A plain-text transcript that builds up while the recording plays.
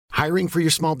Hiring for your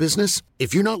small business?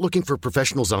 If you're not looking for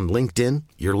professionals on LinkedIn,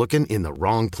 you're looking in the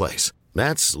wrong place.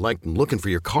 That's like looking for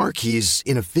your car keys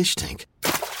in a fish tank.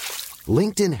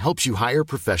 LinkedIn helps you hire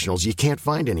professionals you can't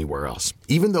find anywhere else,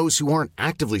 even those who aren't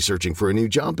actively searching for a new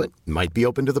job but might be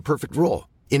open to the perfect role.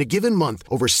 In a given month,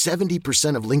 over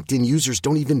 70% of LinkedIn users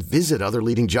don't even visit other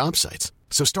leading job sites.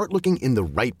 So start looking in the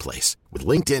right place. With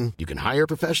LinkedIn, you can hire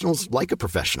professionals like a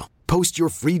professional. Post your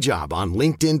free job on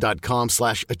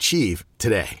linkedin.com/achieve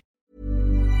today.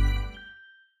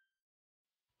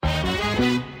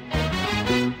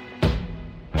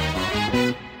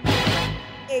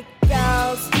 It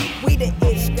girls, we the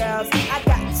ish girls. I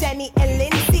got Jenny and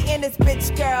Lindsay in this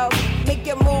bitch, girl. Make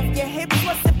you move your hips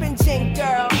while sipping gin,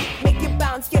 girl. Make you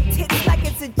bounce your tits like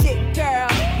it's a jig, girl.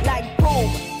 Like boom,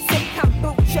 sip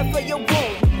kombucha for your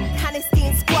womb.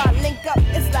 Hannestein squad link up,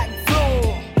 it's like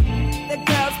boom. The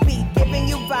girls be giving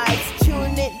you vibes.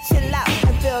 Tune in, chill out,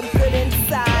 and feel good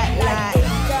inside. Like it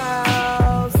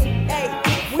girls, hey,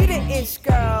 we the ish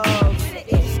girls. We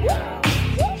the ish girls.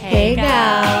 Hey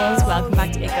girls, welcome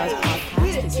back to It Girls Podcast.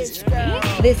 This is Jenny.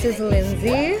 This is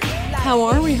Lindsay. How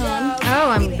are we, hon? Oh,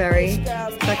 I'm very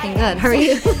fucking good. How are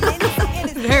you?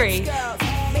 Very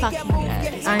fucking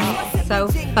good. I'm so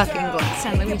fucking glad.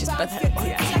 Sound like we just both had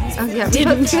orgasms. Oh yeah,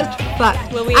 Didn't. But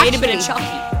Well, we ate a bit of chalky,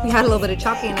 We had a little bit of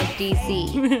chalky and a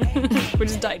DC. which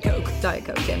is Diet Coke. Diet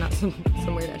Coke, yeah, not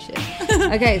some weird ass shit.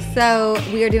 Okay, so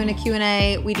we are doing a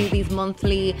Q&A. We do these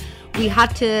monthly. We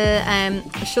had to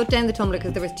shut down the Tumblr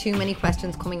because there was too many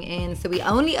questions coming in. So we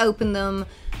only opened them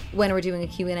when we're doing a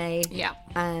Q&A. Yeah.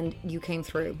 And you came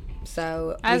through.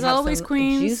 So we As have always, some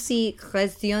queens. juicy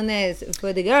questiones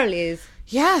for the girlies.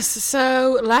 Yes,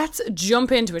 so let's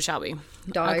jump into it, shall we?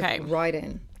 Dive right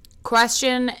in.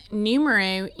 Question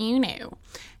numero uno.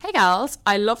 Hey gals,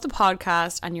 I love the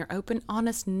podcast and your open,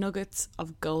 honest nuggets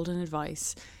of golden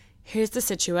advice. Here's the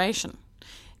situation.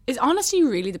 Is honesty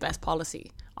really the best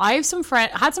policy? I have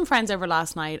had some friends over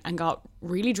last night and got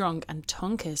really drunk and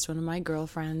tongue-kissed one of my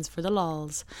girlfriends for the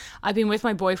lols. I've been with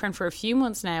my boyfriend for a few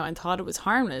months now and thought it was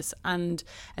harmless and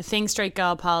a thing straight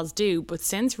gal pals do, but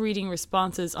since reading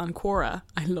responses on Quora,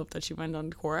 I love that she went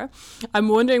on Quora, I'm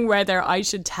wondering whether I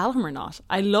should tell him or not.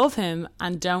 I love him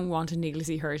and don't want to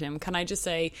needlessly hurt him. Can I just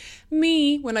say,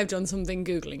 me, when I've done something,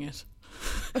 Googling it?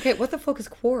 Okay, what the fuck is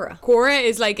Quora? Quora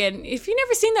is like if you've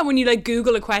never seen that, when you like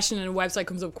Google a question and a website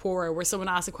comes up, Quora, where someone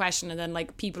asks a question and then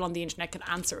like people on the internet can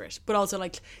answer it, but also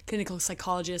like clinical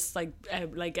psychologists, like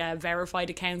verified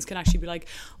accounts can actually be like,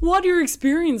 what you're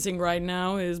experiencing right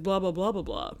now is blah blah blah blah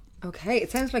blah. Okay,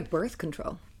 it sounds like birth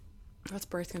control. What's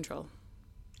birth control?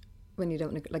 When you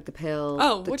don't like the pill.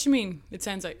 Oh, what do you mean? It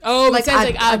sounds like it sounds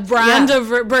like a brand yeah. of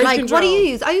birth like, control. what do you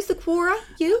use? I use the Quora.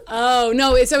 You? Oh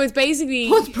no! So it's basically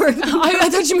What's birth control? I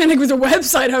thought you meant like it was a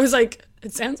website. I was like,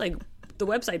 it sounds like the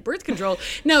website birth control.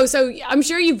 No, so I'm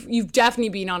sure you've definitely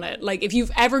been on it. Like if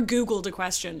you've ever Googled a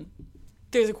question,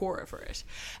 there's a Quora for it.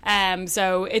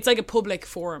 So it's like a public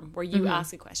forum where you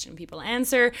ask a question, people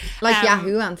answer. Like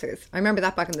Yahoo Answers. I remember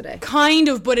that back in the day. Kind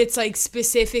of, but it's like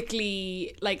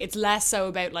specifically like it's less so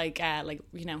about like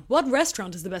you know, what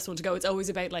restaurant is the best one to go. It's always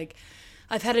about like,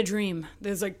 I've had a dream.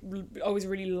 There's like always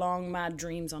really long mad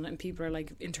dreams on it and people are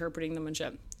like interpreting them and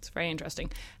shit. It's very interesting.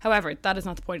 However, that is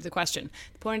not the point of the question.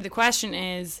 The point of the question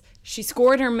is she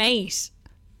scored her mate.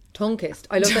 Tongue kissed.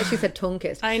 I love that she said tongue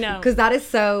kissed. I know. Because that is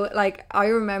so, like, I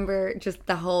remember just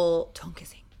the whole tongue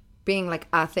kissing being like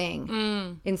a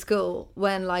thing in school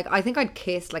when, like, I think I'd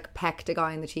kissed, like, pecked a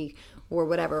guy in the cheek or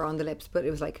whatever on the lips, but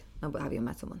it was like, no, but have you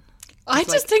met someone? I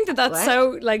just think that's what?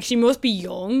 so, like, she must be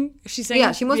young. She's saying,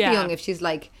 Yeah, she must be young if she's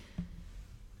like,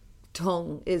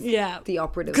 tongue is the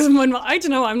operative. Because when I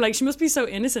don't know, I'm like, she must be so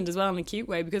innocent as well in a cute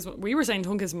way, because we were saying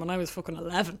tongue kissing when I was fucking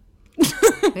 11.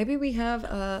 Maybe we have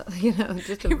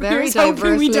just a I very was hoping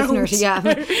diverse we listener. don't. Yeah.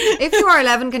 If you are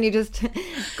 11, can you just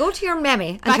go to your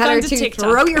memmy and Back tell her onto to TikTok.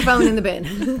 throw your phone in the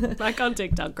bin? Back on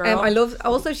TikTok, girl. I love.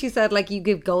 Also, she said like you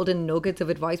give golden nuggets of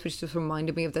advice, which just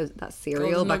reminded me of that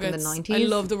cereal Golden back nuggets. in the 90s. I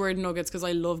love the word nuggets because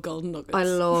I love golden nuggets. I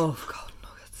love golden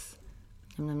nuggets.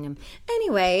 Yum, yum, yum.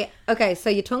 Anyway, okay, so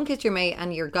you tongue kissed your mate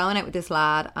and you're going out with this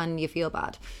lad and you feel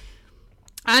bad.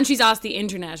 And she's asked the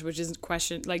internet, which is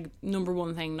question like number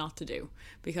one thing not to do,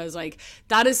 because like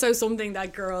that is so something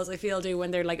that girls I feel do when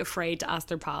they're like afraid to ask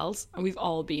their pals, and we've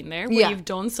all been there where you've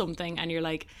done something and you're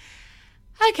like,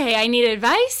 okay, I need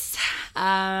advice.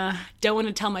 Don't want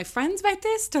to tell my friends about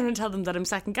this. Don't want to tell them that I'm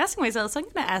second guessing myself. So I'm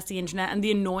going to ask the internet. And the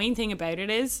annoying thing about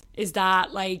it is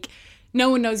that like no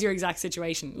one knows your exact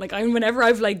situation. Like, whenever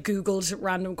I've like Googled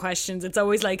random questions, it's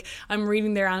always like I'm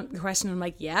reading their question and I'm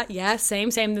like, yeah, same.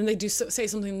 Then they do say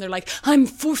something and they're like, I'm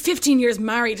 15 years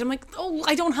married. I'm like, oh,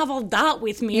 I don't have all that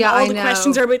with me. Yeah, and all I the know.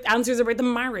 questions are about answers about the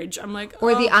marriage. I'm like,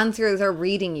 Or the answers are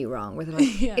reading you wrong. Where they're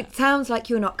like, it sounds like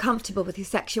you're not comfortable with your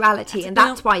sexuality, and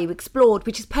that's why you explored,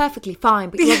 which is perfectly fine.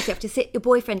 But you obviously have to sit your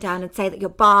boyfriend down and say that you're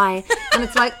bi, and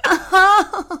it's like,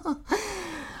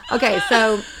 okay.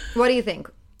 So, what do you think?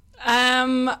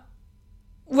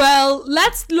 Well,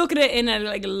 let's look at it in a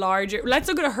like larger. Let's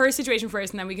look at her situation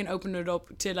first, and then we can open it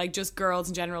up to like just girls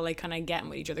in general, like kind of getting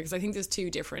with each other. Because I think there's two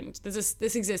different.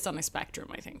 This exists on a spectrum.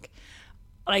 I think.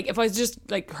 Like if I was just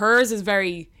like hers is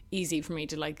very easy for me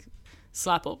to like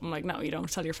slap up. I'm like, no, you don't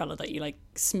tell your fella that you like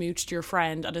smooched your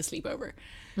friend at a sleepover.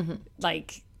 Mm-hmm.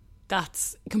 Like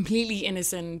that's completely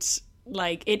innocent.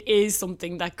 Like it is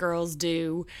something that girls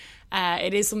do.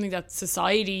 It is something that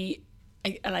society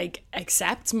like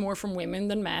accepts more from women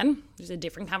than men. There's a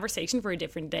different conversation for a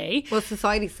different day. Well,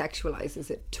 society sexualizes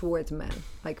it towards men,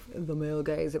 like the male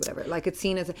gaze or whatever. Like it's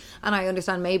seen as and I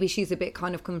understand maybe she's a bit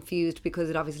kind of confused because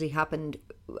it obviously happened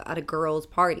at a girl's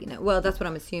party. Now, well, that's what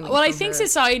I'm assuming. Well, I think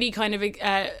society kind of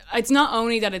it's not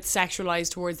only that it's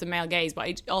sexualized towards the male gaze, but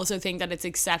I also think that it's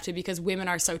accepted because women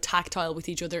are so tactile with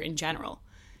each other in general.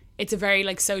 It's a very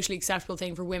like socially acceptable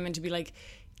thing for women to be like,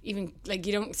 even like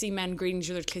you don't see men greeting each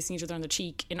other, kissing each other on the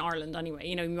cheek in Ireland anyway.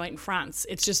 You know, you might in France.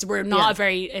 It's just we're not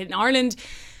very in Ireland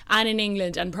and in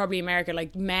England and probably America.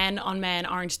 Like men on men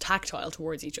aren't tactile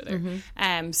towards each other.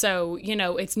 Mm-hmm. So you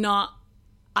know it's not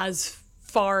as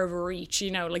far of a reach. You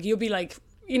know, like you'll be like.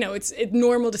 You know, it's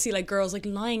normal to see like girls like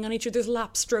lying on each other's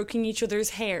laps, stroking each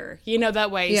other's hair, you know,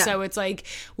 that way. Yeah. So it's like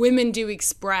women do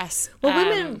express. Well,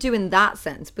 women do in that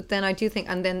sense, but then I do think,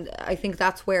 and then I think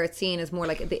that's where it's seen as more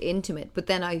like the intimate. But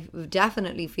then I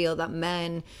definitely feel that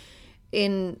men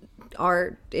in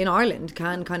Ireland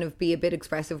can kind of be a bit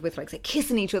expressive with like say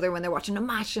kissing each other when they're watching a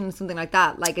match and something like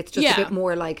that. Like it's just a bit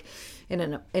more like in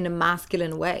a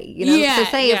masculine way, you know. So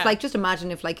say if like just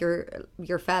imagine if like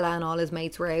your fella and all his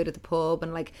mates were out at the pub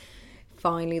and like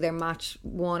finally their match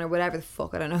won or whatever the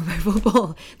fuck, I don't know about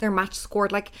football, their match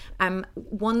scored like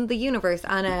won the universe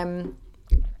and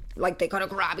like they kind of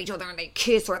grab each other and they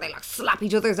kiss or they like slap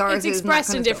each other's arses. It's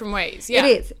expressed in different ways. Yeah,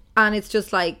 it is, and it's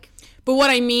just like. But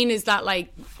what I mean is that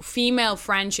like female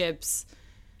friendships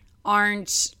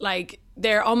aren't like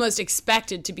they're almost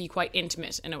expected to be quite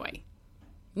intimate in a way.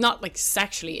 Not like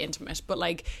sexually intimate, but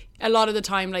like a lot of the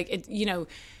time like it, you know,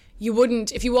 you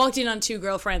wouldn't if you walked in on two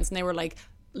girlfriends and they were like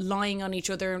lying on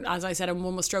each other, as I said, and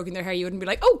one was stroking their hair, you wouldn't be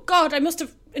like, oh God, I must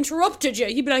have interrupted you.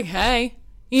 You'd be like, hey.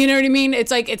 You know what I mean?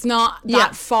 It's like, it's not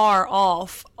that far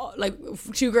off. Like,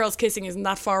 two girls kissing isn't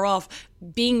that far off.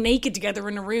 Being naked together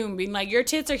in a room, being like, your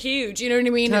tits are huge. You know what I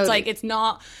mean? Totally. It's like, it's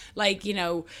not like, you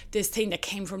know, this thing that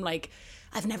came from like,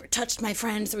 I've never touched my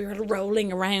friend, so we were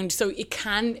rolling around. So it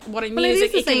can, what I mean is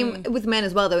it's the same with men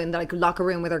as well, though, in the like locker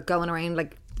room where they're going around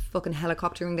like fucking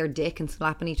helicoptering their dick and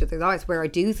slapping each other's eyes. Where I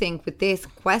do think with this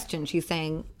question, she's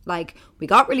saying, like, we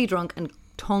got really drunk and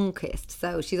tongue kissed.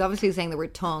 So she's obviously saying the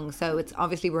word tongue, so it's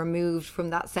obviously removed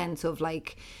from that sense of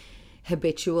like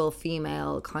habitual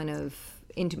female kind of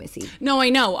intimacy. No, I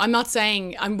know, I'm not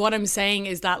saying, what I'm saying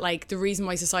is that like the reason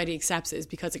why society accepts it is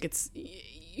because it gets,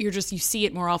 you see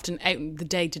it more often out in the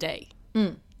day to day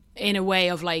in a way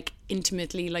of like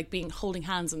intimately like being holding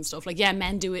hands and stuff. Like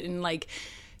men do it in like,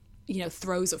 you know,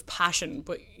 throes of passion,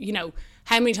 but you know,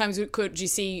 how many times could you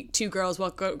see two girls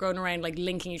going around like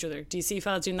linking each other? Do you see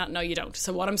fellas doing that? No, you don't.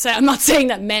 So what I'm saying, I'm not saying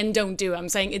that men don't do it. I'm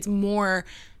saying it's more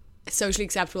socially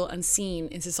acceptable and seen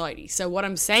in society. So what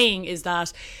I'm saying is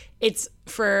that it's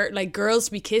for like girls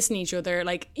to be kissing each other.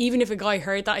 Like even if a guy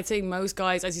heard that, I'd say most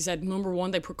guys, as you said, number one,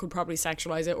 they could probably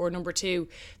sexualize it, or number two,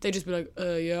 they'd just be like,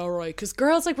 yeah, all right. Because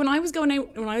girls, like when I was going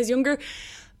out when I was younger,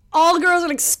 all the girls were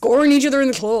like scoring each other in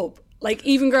the club. Like,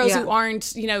 even girls who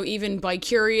aren't, you know, even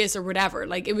bi-curious or whatever.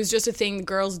 Like, it was just a thing.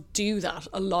 Girls do that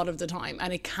a lot of the time.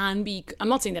 And it can be, I'm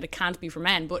not saying that it can't be for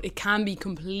men, but it can be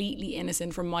completely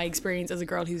innocent from my experience as a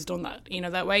girl who's done that. You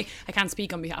know, that way. I can't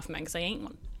speak on behalf of men because I ain't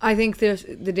one. I think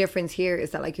the difference here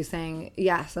is that, like you're saying,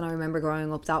 yes, and I remember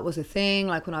growing up, that was a thing.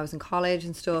 Like, when I was in college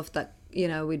and stuff, that, you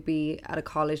know, we'd be at a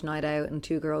college night out and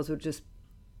two girls would just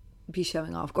be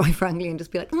showing off, quite frankly, and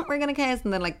just be like, we're gonna kiss,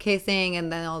 and then like kissing, and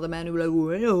then all the men who were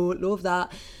like, oh, love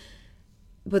that.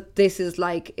 But this is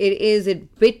like, it is a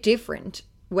bit different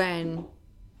when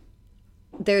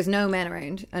there's no men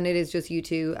around and it is just you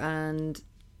two, and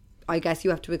I guess you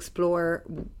have to explore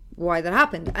why that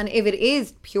happened. And if it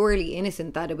is purely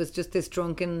innocent, that it was just this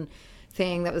drunken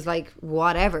thing that was like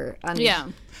whatever, and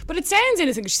but it sounds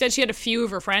innocent because she said she had a few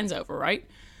of her friends over, right?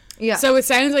 Yeah. So it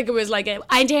sounds like it was like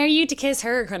I dare you to kiss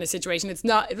her kind of situation. It's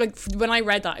not like, when I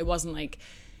read that, it wasn't like,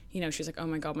 you know, she was like, oh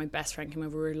my God, my best friend came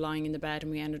over, we were lying in the bed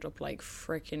and we ended up like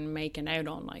freaking making out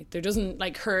all night. There doesn't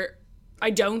like her, I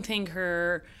don't think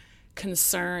her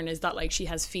concern is that like she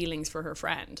has feelings for her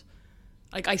friend.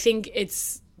 Like, I think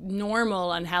it's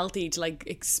normal and healthy to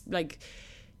like,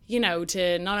 you know,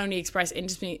 to not only express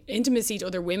intimacy to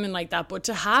other women like that, but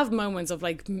to have moments of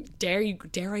like, dare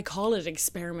I call it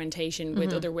experimentation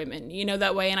with other women, you know,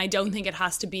 that way. And I don't think it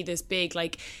has to be this big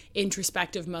like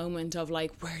introspective moment of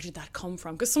like, where did that come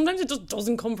from? Because sometimes it just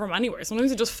doesn't come from anywhere.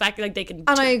 Sometimes it just like they can.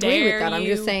 And I agree with that. You. I'm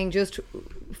just saying, just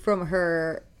from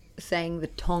her saying the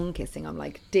tongue kissing, I'm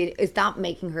like, is that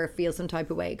making her feel some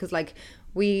type of way? Because like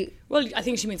well, I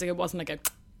think she means like it wasn't like a.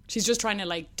 She's just trying to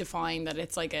like define that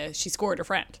it's like she scored her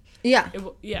friend. Yeah.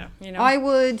 Yeah, you know. I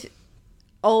would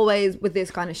always, with this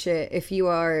kind of shit, if you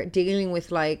are dealing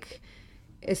with like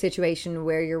a situation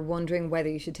where you're wondering whether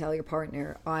you should tell your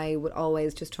partner, I would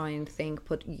always just try and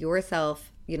put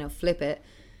yourself, you know, flip it.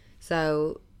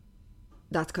 So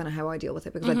that's kind of how I deal with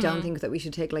it, because I don't think that we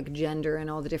should take like gender and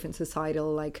all the different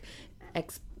societal like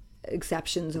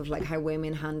exceptions of like how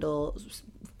women handle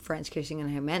French kissing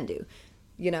and how men do.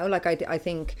 You know, like I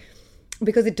think,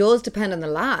 because it does depend on the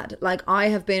lad. Like, I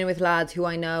have been with lads who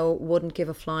I know wouldn't give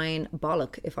a flying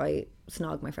bollock if I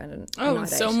snog my friend.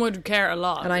 Some would care a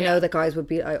lot. And I know that guys would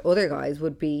be, other guys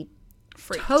would be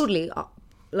Freaked. Totally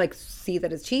like see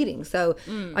that as cheating. So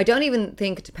I don't even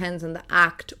think it depends on the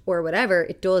act or whatever.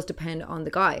 It does depend on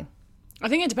the guy. I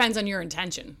think it depends on your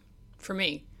intention. For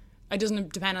me, it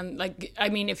doesn't depend on like. I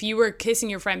mean, if you were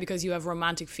kissing your friend because you have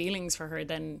romantic feelings for her,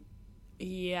 then.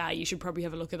 Yeah, you should probably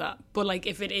have a look at that. But like,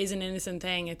 if it is an innocent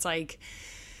thing, it's like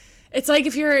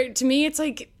if you're, to me, it's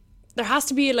like there has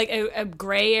to be like a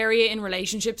gray area in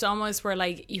relationships almost, where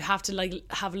like you have to like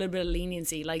have a little bit of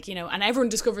leniency, like, you know, and everyone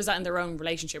discovers that in their own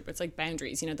relationship. It's like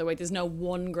boundaries, you know, the way there's no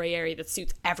one gray area that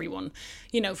suits everyone.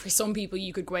 You know, for some people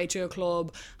you could go out to a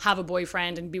club, have a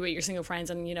boyfriend and be with your single friends,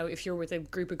 and, you know, if you're with a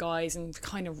group of guys and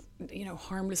kind of, you know,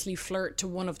 harmlessly flirt to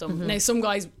one of them. Now some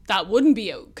guys that wouldn't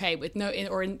be okay with,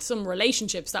 or in some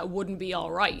relationships that wouldn't be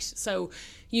all right. So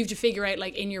you have to figure out,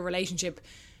 like, in your relationship,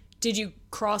 did you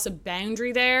cross a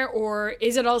boundary there, or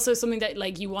is it also something that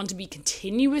like you want to be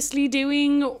continuously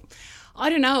doing? I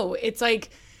don't know. It's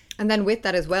like, and then with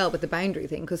that as well, with the boundary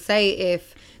thing, because say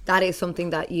if that is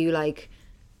something that you like,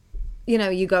 you know,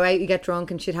 you go out, you get drunk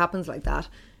and shit happens like that,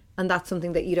 and that's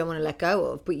something that you don't want to let go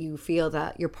of, but you feel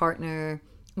that your partner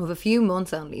of a few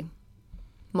months only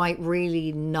might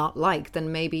really not like,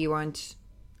 then maybe you aren't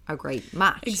a great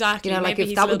match. Exactly. You know, like, maybe if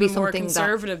he's that a would be little more something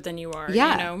conservative than you are.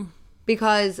 Yeah. You know?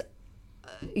 Because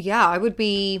yeah, I would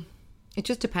be, it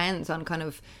just depends on kind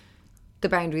of the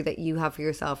boundary that you have for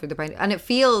yourself, or the boundary. And it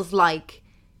feels like,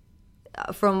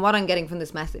 from what I'm getting from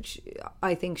this message,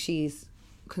 I think she's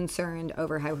concerned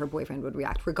over how her boyfriend would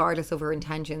react, regardless of her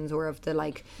intentions or of the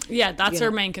like. Yeah, that's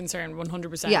her know. main concern.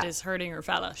 100% Yeah. is hurting her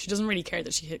fella. She doesn't really care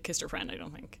that she kissed her friend, I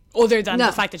don't think, other than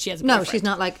the fact that she has a boyfriend. No, she's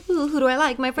not like, ooh, who do I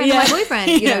like, my friend or my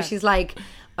boyfriend? You know, she's like,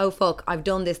 oh fuck, I've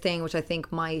done this thing which I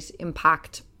think might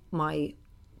impact my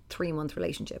 3-month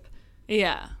relationship.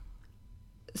 Yeah.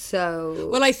 So,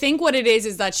 well, I think what it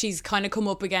is that she's kind of come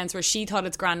up against where she thought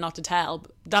it's grand not to tell.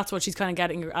 That's what she's kind of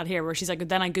getting at here, where she's like,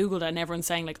 then I googled it and everyone's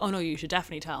saying like, oh no, you should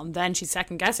definitely tell. And then she's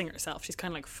second guessing herself. She's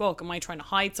kind of like, fuck, am I trying to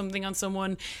hide something on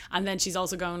someone? And then she's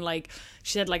also going like,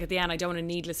 she said like at the end, I don't want to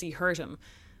needlessly hurt him.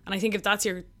 And I think if that's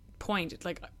your point, it's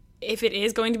like, if it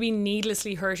is going to be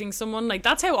needlessly hurting someone, like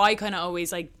that's how I kind of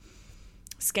always like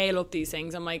scale up these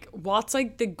things. I'm like, what's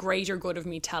like the greater good of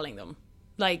me telling them?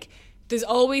 Like, there's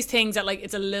always things that like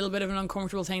it's a little bit of an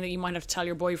uncomfortable thing that you might have to tell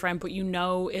your boyfriend, but you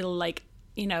know it'll like,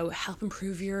 you know, help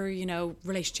improve your, you know,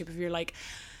 relationship. If you're like,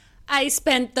 I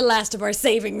spent the last of our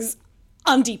savings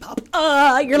on Depop.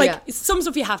 You're like, some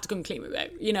stuff you have to come clean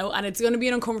about, you know, and it's going to be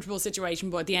an uncomfortable situation,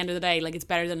 but at the end of the day, like, it's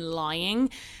better than lying.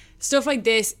 Stuff like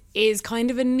this is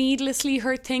kind of a needlessly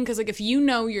hurt thing, because like if you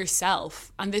know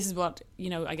yourself, and this is what, you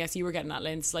know, I guess you were getting at,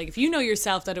 Linz, like if you know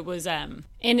yourself that it was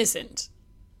innocent,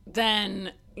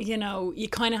 then, you know, you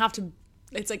kind of have to,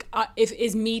 it's like,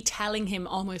 is me telling him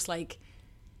almost like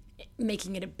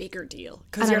making it a bigger deal,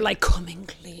 because you're like coming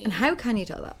clean. And how can you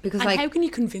tell that? Because, and like, how can you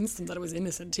convince them that it was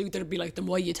innocent too? They'd be like, then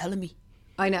why are you telling me?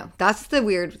 I know, that's the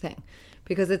weird thing,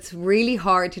 because it's really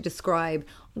hard to describe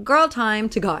girl time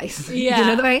to guys. Yeah. You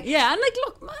know the way? Yeah, and like,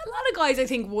 look, a lot of guys I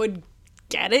think would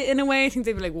get it in a way. I think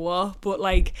they'd be like, what? But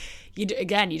like, you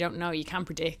don't know. You can't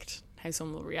predict how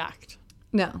someone will react.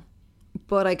 No.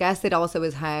 But I guess it also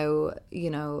is how, you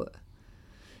know,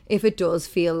 if it does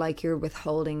feel like you're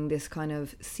withholding this kind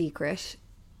of secret,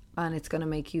 and it's going to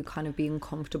make you kind of be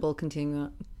uncomfortable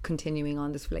continuing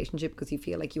on this relationship because you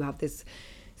feel like you have this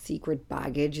secret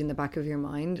baggage in the back of your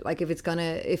mind. Like if it's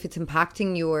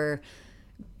impacting your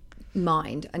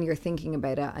mind and you're thinking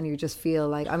about it and you just feel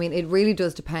like, I mean, it really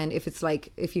does depend if it's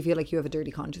like, if you feel like you have a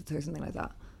dirty conscience or something like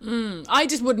that. I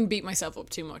just wouldn't beat myself up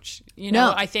too much, you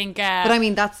know. No, I think but I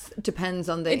mean that depends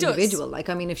on the individual. Does. Like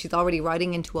I mean, if she's already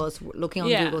writing into us, looking on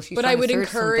Google, she's but trying I would to search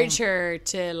encourage something. her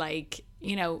to, like,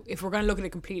 you know, if we're going to look at it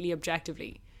completely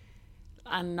objectively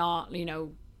and not, you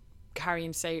know, carry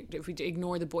and say, if we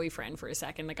ignore the boyfriend for a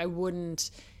second, like I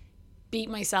wouldn't beat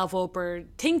myself up or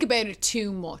think about it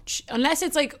too much unless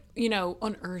it's like, you know,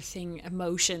 unearthing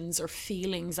emotions or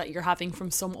feelings that you're having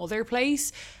from some other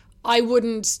place. I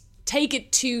wouldn't take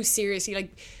it too seriously.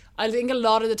 Like I think a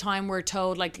lot of the time we're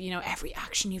told, like, you know, every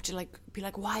action you have to like be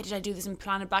like, why did I do this, and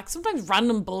plan it back. Sometimes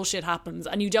random bullshit happens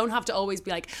and you don't have to always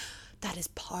be like, that is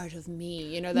part of me,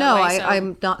 you know. That No, way. So,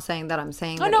 I'm not saying that. I'm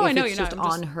saying that no, if I know it's you're just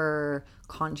not. on her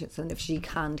conscience and if she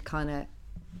can't kind of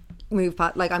move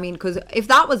past, like, I mean, because if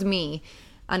that was me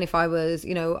and if I was,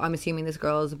 you know, I'm assuming this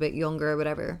girl is a bit younger or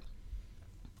whatever,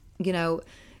 you know,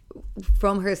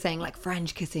 from her saying like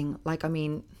French kissing, like, I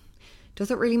mean, does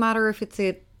it really matter if it's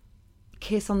a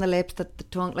kiss on the lips, that the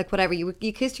tongue, like whatever, you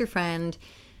kissed your friend.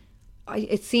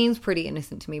 It seems pretty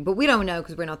innocent to me, but we don't know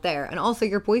because we're not there. And also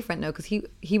your boyfriend know because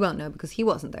he won't know because he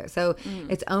wasn't there. So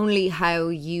it's only how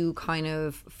you kind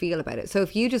of feel about it. So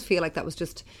if you just feel like that was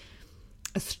just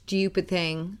a stupid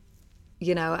thing,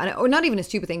 you know, or not even a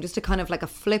stupid thing, just a kind of like a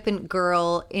flippant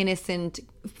girl, innocent,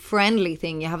 friendly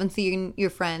thing. You haven't seen your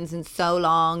friends in so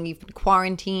long. You've been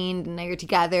quarantined and now you're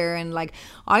together. And like,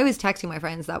 I was texting my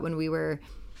friends that when we were,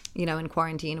 you know, in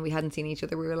quarantine and we hadn't seen each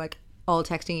other, we were like all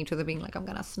texting each other being like, I'm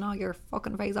gonna snog your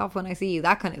fucking face off when I see you,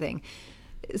 that kind of thing.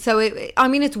 So I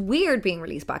mean, it's weird being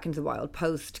released back into the wild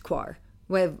post quar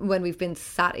when we've been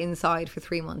sat inside for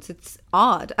 3 months. It's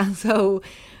odd. And so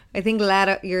I think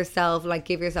let yourself, like,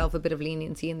 give yourself a bit of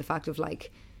leniency in the fact of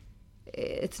like,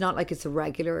 it's not like it's a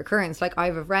regular occurrence. Like I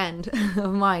have a friend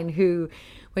of mine who,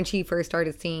 when she first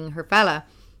started seeing her fella,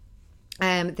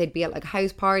 they'd be at like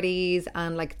house parties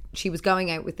and like she was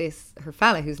going out with her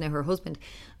fella who's now her husband,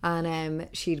 and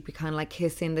she'd be kind of like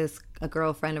kissing a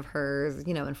girlfriend of hers,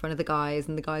 you know, in front of the guys,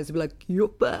 and the guys would be like,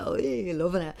 yup,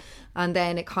 loving it. And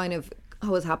then it kind of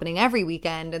was happening every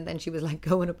weekend, and then she was like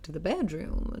going up to the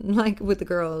bedroom and like with the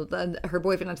girl, and her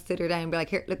boyfriend had to sit her down and be like,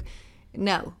 here, look,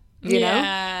 no, you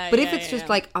know. But if it's just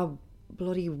like a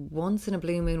bloody once in a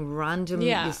blue moon random, you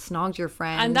snogged your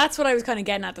friend, and that's what I was kind of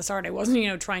getting at the start. I wasn't, you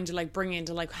know, trying to like bring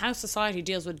into like how society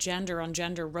deals with gender on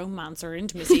gender romance or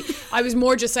intimacy. I was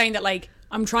more just saying that like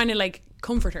I'm trying to like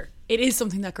comfort her. It is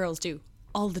something that girls do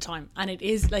all the time, and it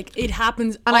is like it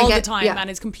happens all the time, and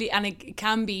it's complete, and it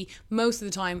can be most of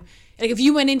the time. Like if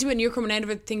you went into it and you're coming out of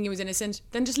it thinking it was innocent,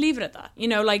 then just leave it at that, you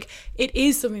know. Like it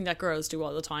is something that girls do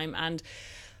all the time. And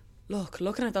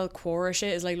looking at that Quora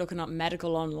shit is like looking at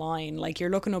medical online. Like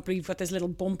you're looking up, you've got this little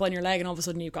bump on your leg and all of a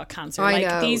sudden you've got cancer. I like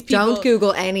know. These people, don't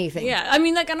Google anything. Yeah, I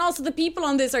mean, like, and also the people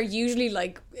on this are usually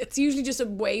like, it's usually just a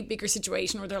way bigger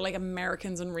situation where they're like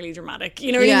Americans and really dramatic,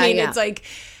 you know what I mean? It's like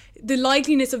the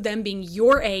likeliness of them being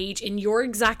your age in your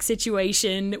exact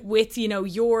situation with, you know,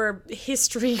 your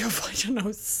history of, I don't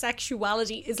know,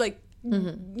 sexuality is like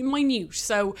minute.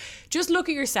 So just look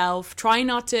at yourself, try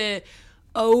not to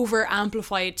over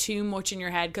amplify it too much in your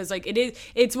head, because like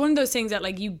it's one of those things that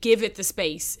like you give it the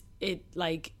space, it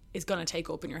like is going to take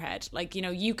up in your head. Like, you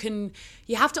know, you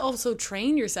have to also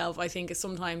train yourself, I think,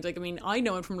 sometimes. Like, I mean, I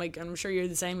know it from like, and I'm sure you're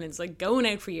the same, Lynn, it's like going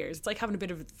out for years, it's like having a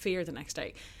bit of fear the next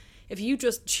day. If you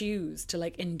just choose to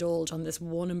like indulge on this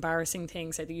one embarrassing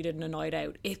thing, say that you did in a night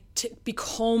out, it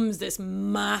becomes this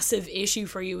massive issue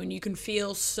for you, and you can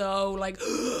feel so like,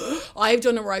 I've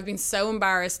done it where I've been so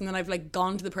embarrassed, and then I've like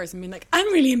gone to the person and been like,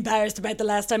 I'm really embarrassed about the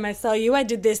last time I saw you, I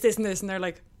did this, this and this, and they're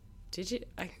like, did you?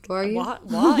 Were you? What?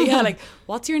 Yeah, like,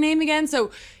 what's your name again?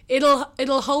 So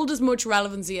it'll hold as much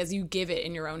relevancy as you give it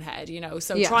in your own head, you know.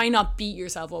 So try not beat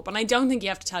yourself up. And I don't think you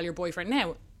have to tell your boyfriend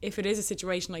now. If it is a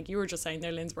situation like you were just saying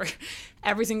there, Linz, where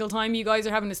every single time you guys are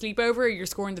having a sleepover, you're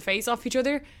scoring the face off each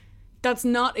other, that's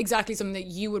not exactly something that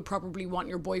you would probably want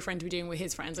your boyfriend to be doing with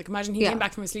his friends. Like, imagine he came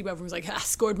back from a sleepover and was like,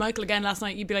 scored Michael again last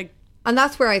night. You'd be like... And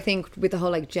that's where I think with the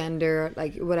whole like gender,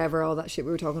 like whatever, all that shit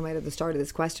we were talking about at the start of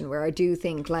this question, where I do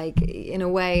think like in a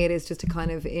way it is just a kind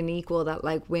of unequal that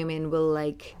like women will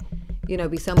like, you know,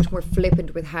 be so much more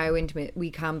flippant with how intimate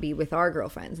we can be with our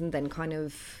girlfriends, and then kind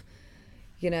of,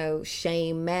 you know,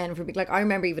 shame men for being like, I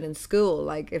remember even in school,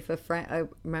 like if a friend, I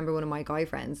remember one of my guy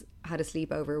friends had a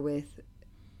sleepover with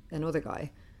another guy,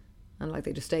 and like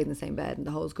they just stayed in the same bed, and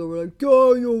the whole school were like,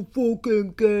 "Oh, you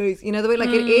fucking gays," you know, the way like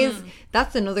it is.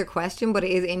 That's another question, but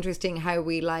it is interesting how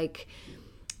we like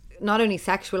not only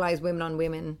sexualize women on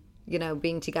women, you know,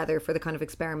 being together for the kind of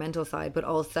experimental side, but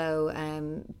also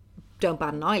don't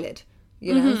bat an eyelid,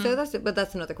 you know. So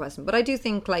that's another question. But I do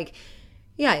think like,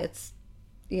 yeah, it's,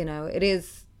 you know, it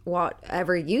is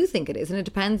whatever you think it is, and it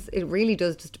depends. It really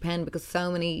does just depend, because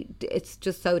it's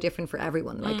just so different for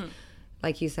everyone.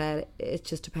 Like you said, it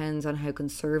just depends on how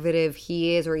conservative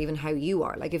he is, or even how you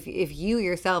are. Like if you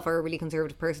yourself are a really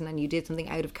conservative person and you did something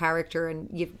out of character and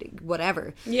you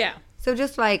whatever. Yeah. So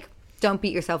just like, don't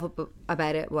beat yourself up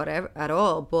about it, whatever, at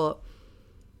all. But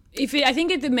I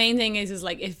think the main thing is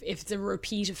like if it's a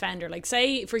repeat offender, like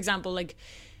say, for example, like,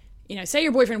 you know, say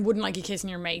your boyfriend wouldn't like you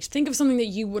kissing your mate. Think of something that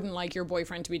you wouldn't like your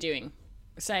boyfriend to be doing.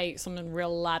 Say something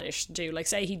real laddish to do. Like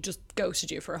say he just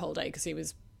ghosted you for a whole day because he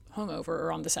was hungover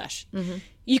or on the set.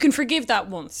 You can forgive that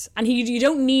once, and you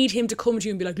don't need him to come to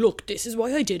you and be like, look, this is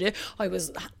why I did it. I was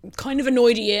kind of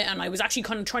annoyed at you, and I was actually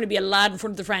kind of trying to be a lad in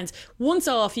front of the friends. Once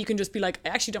off, you can just be like, I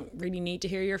actually don't really need to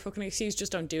hear your fucking excuse,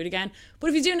 just don't do it again. But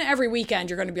if you're doing it every weekend,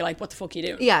 you're going to be like, what the fuck are you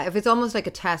doing? Yeah, if it's almost like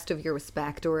a test of your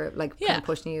respect, or like kind of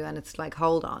pushing you, and it's like,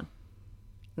 hold on,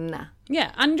 nah.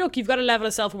 Yeah, and look, you've got a level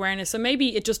of self-awareness, so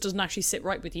maybe it just doesn't actually sit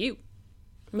right with you.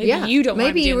 Maybe you don't.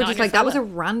 Maybe you were just like, that was a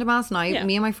random ass night. Yeah.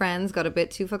 Me and my friends got a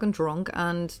bit too fucking drunk,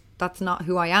 and that's not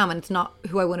who I am, and it's not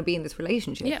who I want to be in this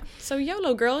relationship. Yeah. So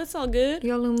YOLO, girl, it's all good.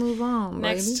 YOLO, move on.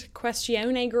 Next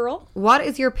question, girl. What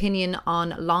is your opinion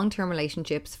on long-term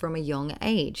relationships from a young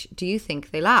age? Do you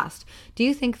think they last? Do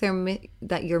you think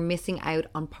that you're missing out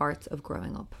on parts of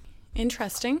growing up?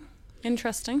 Interesting.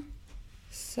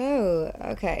 So,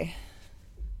 okay.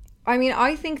 I mean,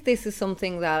 I think this is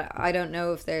something that I don't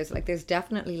know if there's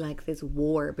definitely like this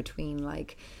war between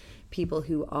like people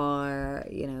who are,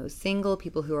 you know, single,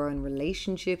 people who are in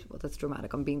relationships. Well, that's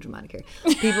dramatic. I'm being dramatic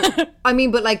here. People, I mean,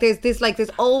 but like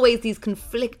there's always these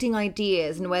conflicting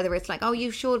ideas, and whether it's like, oh, you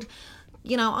should,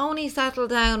 you know, only settle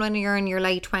down when you're in your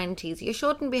late 20s. You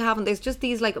shouldn't be having, there's just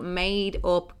these like made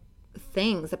up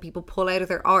things that people pull out of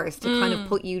their arse to kind of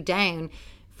put you down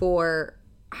for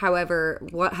however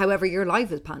your life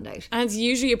is panned out. And it's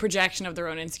usually a projection of their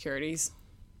own insecurities,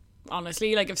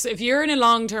 honestly. Like if you're in a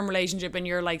long-term relationship and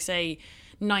you're like, say,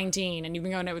 19 and you've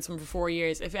been going out with someone for 4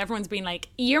 years, if everyone's been like,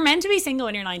 you're meant to be single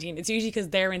when you're 19, it's usually because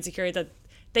they're insecure, that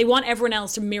they want everyone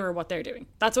else to mirror what they're doing.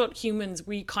 That's what humans,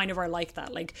 we kind of are like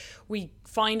that. Like we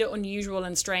find it unusual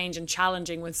and strange and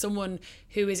challenging when someone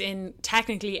who is in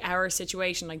technically our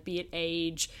situation, like be it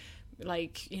age,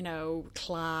 like, you know,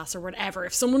 class or whatever,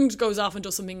 if someone goes off and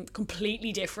does something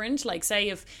completely different, like say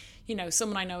if, you know,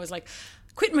 someone I know is like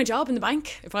quitting my job in the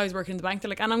bank, if I was working in the bank, they're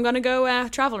like, and I'm gonna go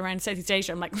travel around Southeast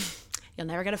Asia, I'm like, you'll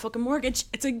never get a fucking mortgage.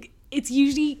 It's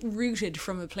usually rooted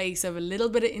from a place of a little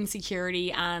bit of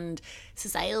insecurity and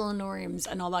societal norms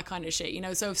and all that kind of shit, you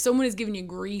know. So if someone is giving you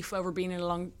grief over being in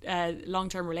a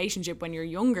long-term relationship when you're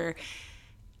younger,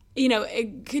 you know,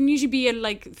 it can usually be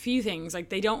a few things. Like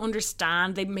they don't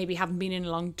understand, they maybe haven't been in a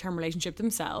long-term relationship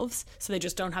themselves, so they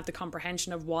just don't have the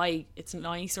comprehension of why it's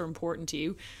nice or important to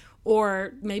you.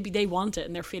 Or maybe they want it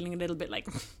and they're feeling a little bit like,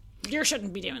 you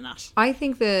shouldn't be doing that. I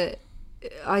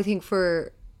think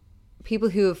for people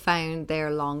who have found their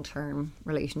long-term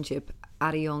relationship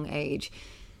at a young age,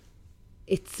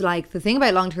 it's like the thing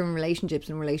about long-term relationships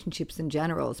and relationships in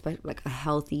general, especially like a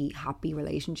healthy, happy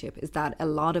relationship, is that a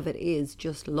lot of it is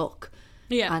just luck.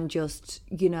 Yeah. And just,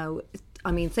 you know,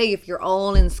 I mean, say if you're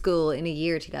all in school in a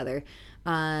year together,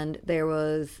 and there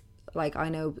was, like, I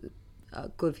know a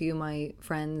good few of my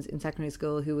friends in secondary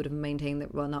school who would have maintained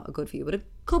that, well, not a good few, but a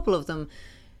couple of them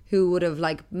who would have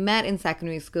like met in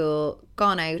secondary school,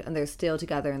 gone out, and they're still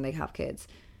together and they have kids.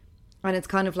 And it's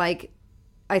kind of like,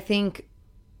 I think,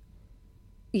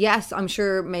 yes, I'm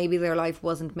sure maybe their life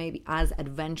wasn't maybe as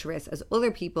adventurous as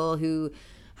other people who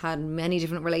had many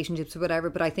different relationships or whatever,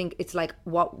 but I think it's like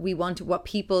what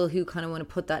people who kind of want to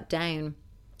put that down,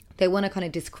 they want to kind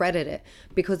of discredit it,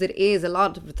 because it is a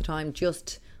lot of the time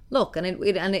just luck, and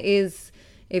it is,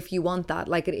 if you want that,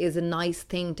 like, it is a nice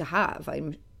thing to have.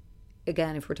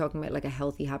 Again, if we're talking about like a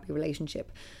healthy, happy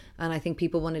relationship, and I think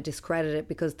people want to discredit it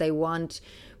because they want,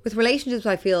 with relationships,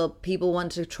 I feel people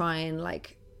want to try and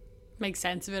like make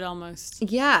sense of it almost.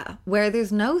 Yeah, where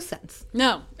there's no sense.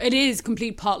 No, it is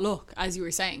complete pot luck, as you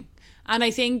were saying. And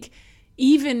I think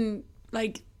even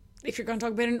like if you're going to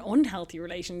talk about an unhealthy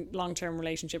long-term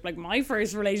relationship, like my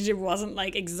first relationship wasn't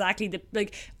like exactly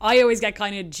I always get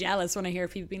kind of jealous when I hear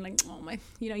people being like, oh my,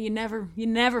 you know, you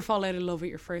never fall out of love with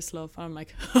your first love. And I'm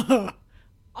like,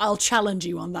 I'll challenge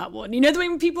you on that one. You know the way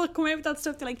when people come out with that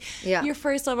stuff, they're like, yeah, your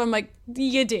first love. I'm like,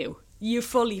 you do. You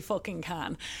fully fucking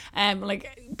can.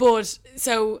 But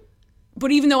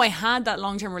even though I had that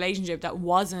long-term relationship that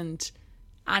wasn't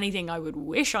anything I would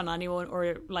wish on anyone,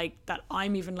 or like that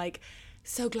I'm even like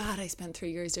so glad I spent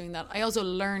 3 years doing that, I also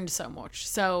learned so much.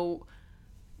 So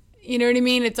you know what I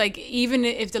mean? It's like, even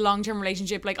if the long-term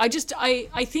relationship, like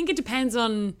I think it depends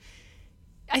on,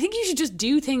 I think you should just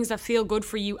do things that feel good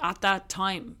for you at that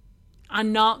time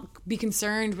and not be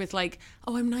concerned with like,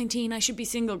 oh, I'm 19, I should be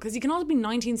single. Because you can also be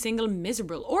 19 single and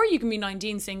miserable, or you can be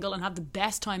 19 single and have the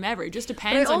best time ever. It just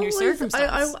depends on your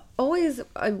circumstance.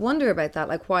 I wonder about that.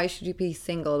 Like, why should you be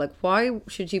single? Like, why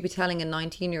should you be telling a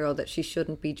 19-year-old that she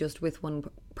shouldn't be just with one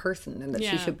person and that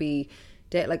she should be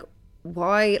like,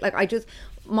 why? Like,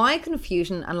 my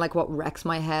confusion and like what wrecks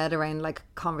my head around like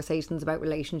conversations about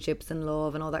relationships and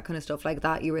love and all that kind of stuff like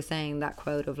that, you were saying that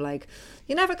quote of like,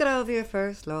 you never get over your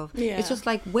first love. It's just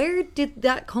like, where did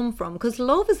that come from? Because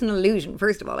love is an illusion,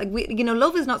 first of all. Like,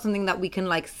 love is not something that we can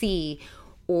like see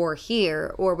or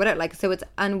hear or whatever. Like, so it's,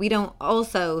 and we don't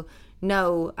also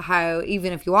know how,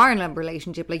 even if you are in a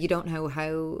relationship, like you don't know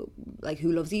how, like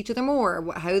who loves each other more,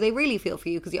 or how they really feel for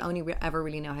you, because you only ever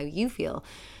really know how you feel.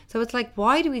 So it's like,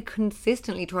 why do we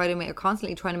constantly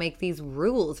constantly trying to make these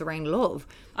rules around love?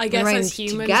 I guess as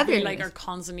humans, we like are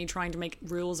constantly trying to make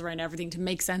rules around everything to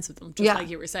make sense of them, just like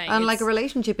you were saying. And like a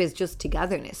relationship is just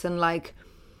togetherness, and like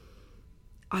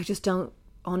I just don't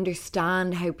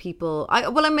understand how people.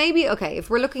 If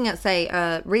we're looking at, say,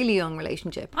 a really young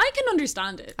relationship, I can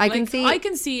understand it. I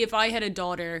can see if I had a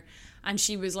daughter and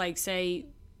she was like, say,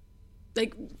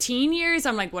 like teen years,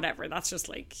 I'm like, whatever, that's just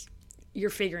like, you're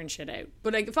figuring shit out.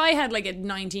 But like if I had like a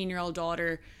 19-year-old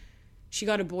daughter, she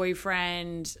got a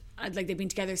boyfriend, like they've been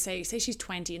together, say she's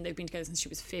 20 and they've been together since she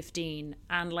was 15,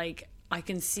 and like I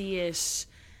can see it.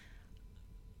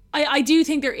 I do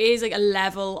think there is like a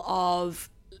level of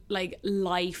like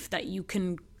life that you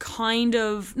can kind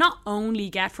of not only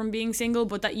get from being single,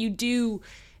 but that you do,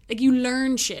 like you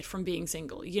learn shit from being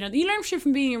single. You know, you learn shit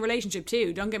from being in a relationship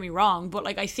too, don't get me wrong. But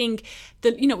like I think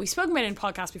that, you know, we've spoken about it in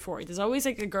podcasts before, there's always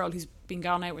like a girl who's been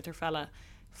gone out with her fella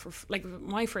for, like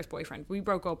my first boyfriend, we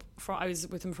broke up I was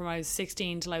with him from I was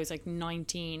 16 till I was like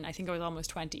 19. I think I was almost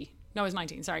 20. No, I was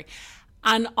 19, sorry.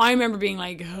 And I remember being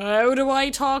like, how do I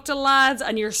talk to lads?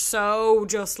 And you're so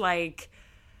just like,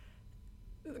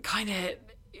 kind of,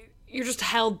 you're just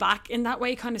held back in that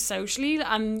way kind of socially,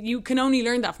 and you can only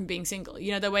learn that from being single,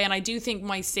 you know, that way. And I do think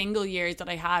my single years that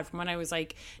I had from when I was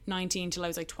like 19 till I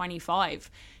was like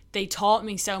 25, they taught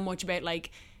me so much about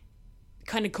like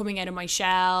kind of coming out of my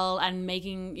shell and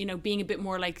making, you know, being a bit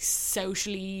more like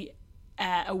socially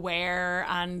aware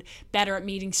and better at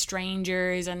meeting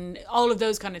strangers and all of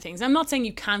those kind of things. I'm not saying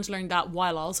you can't learn that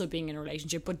while also being in a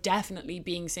relationship, but definitely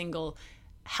being single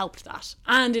helped that.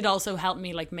 And it also helped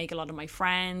me like make a lot of my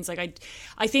friends. Like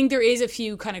I think there is a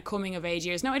few kind of coming of age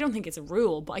years. Now I don't think it's a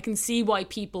rule, but I can see why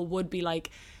people would be like,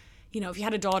 you know, if you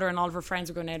had a daughter and all of her friends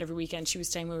were going out every weekend, she was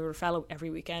staying with her fellow every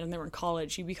weekend and they were in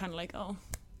college, you'd be kind of like, oh,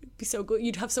 it'd be so good.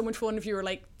 You'd have so much fun if you were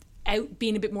like out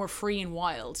being a bit more free and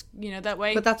wild, you know, that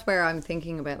way. But that's where I'm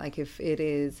thinking about, like, if it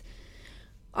is,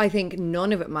 I think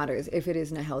none of it matters if it is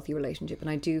in a healthy relationship. And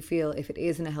I do feel if it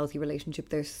is in a healthy relationship,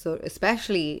 there's so,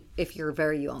 especially if you're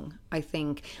very young, I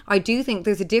do think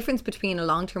there's a difference between a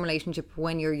long-term relationship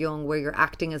when you're young, where you're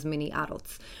acting as mini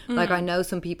adults. Like, I know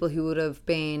some people who would have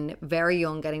been very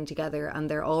young getting together and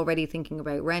they're already thinking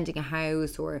about renting a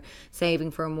house or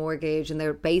saving for a mortgage, and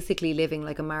they're basically living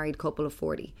like a married couple of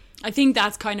 40. I think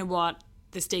that's kind of what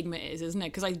the stigma is, isn't it?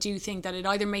 Because I do think that it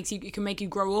either makes you, it can make you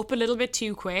grow up a little bit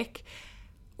too quick,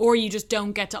 or you just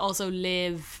don't get to also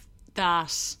live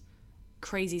that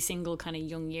crazy single kind of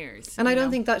young years. And I don't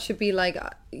think that should be like,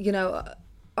 you know,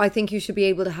 I think you should be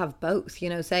able to have both. You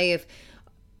know, say if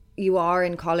you are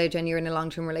in college and you're in a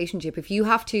long-term relationship, if you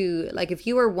have to, like, if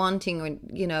you are wanting, or,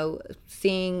 you know,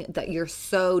 seeing that you're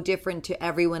so different to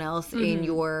everyone else in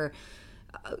your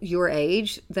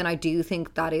age, then I do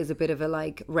think that is a bit of a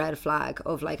like red flag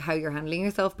of like how you're handling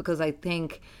yourself. Because I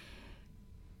think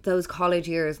those college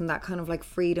years and that kind of like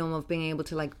freedom of being able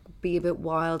to like be a bit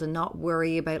wild and not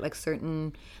worry about like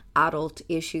certain adult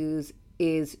issues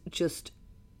is just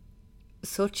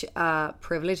such a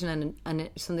privilege, and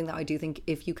it's something that I do think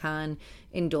if you can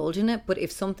indulge in it. But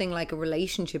if something like a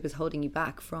relationship is holding you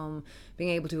back from being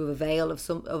able to avail of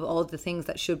some of all the things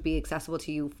that should be accessible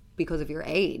to you because of your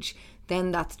age,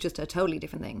 then that's just a totally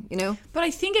different thing, you know. But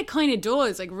I think it kind of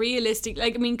does, like, realistic,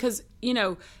 like, I mean, because, you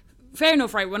know, fair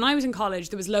enough, right? When I was in college,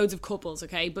 there was loads of couples,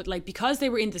 okay? But like, because they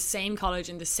were in the same college,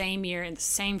 in the same year, in the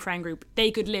same friend group,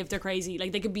 they could live their crazy,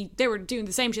 like they were doing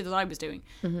the same shit that I was doing.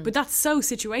 But that's so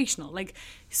situational. Like,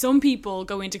 some people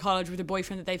go into college with a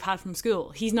boyfriend that they've had from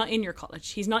school. He's not in your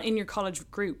college. He's not in your college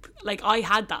group. Like, I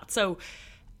had that. So,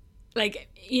 like,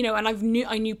 you know, and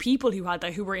I knew people who had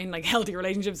that, who were in like healthy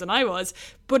relationships than I was,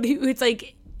 but it's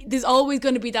like, there's always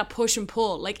going to be that push and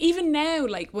pull. Like, even now,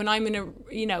 like when I'm in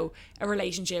a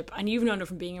relationship, and you've known it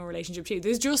from being in a relationship too,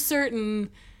 there's just certain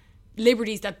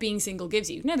liberties that being single gives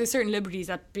you. Now, there's certain liberties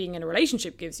that being in a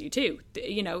relationship gives you too.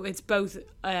 You know, it's both,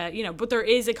 but there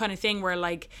is a kind of thing where,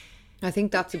 like, I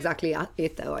think that's exactly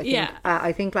it, though.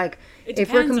 I think like, It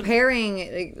if we're depends on-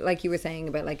 comparing, like you were saying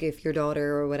about like if your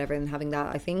daughter or whatever and having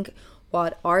that, I think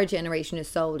what our generation is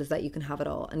sold is that you can have it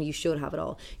all, and you should have it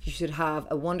all. You should have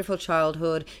a wonderful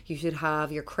childhood. You should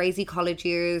have your crazy college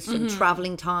years, some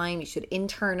traveling time. You should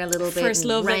intern a little bit. first and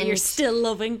love that you're rent. still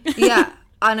loving. Yeah.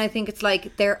 And I think it's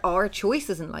like, there are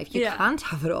choices in life. You Yeah. can't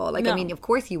have it all. Like, No. I mean, of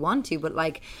course you want to, but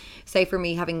like, say for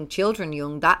me, having children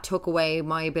young, that took away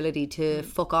my ability to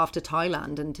fuck off to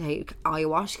Thailand and take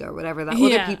ayahuasca or whatever that other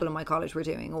Yeah. people in my college were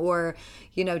doing, or,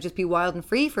 you know, just be wild and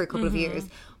free for a couple of years.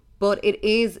 But it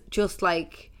is just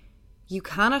like, you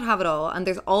cannot have it all, and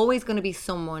there's always going to be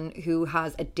someone who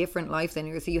has a different life than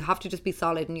yours, so you have to just be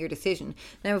solid in your decision.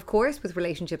 Now, of course, with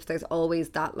relationships, there's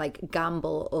always that like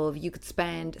gamble of, you could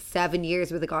spend 7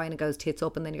 years with a guy and it goes tits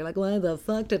up, and then you're like, why the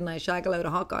fuck didn't I shag a load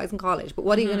of hot guys in college? But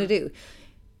what are you going to do?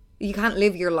 You can't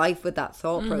live your life with that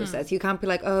thought process. You can't be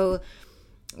like, oh,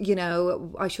 you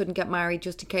know, I shouldn't get married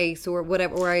just in case, or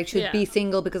whatever, or I should Yeah. be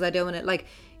single because I don't want it. Like,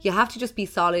 you have to just be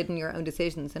solid in your own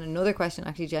decisions. And another question,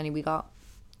 actually, Jenny, we got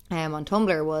on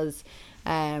Tumblr was,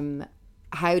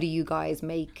 how do you guys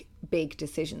make big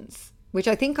decisions? Which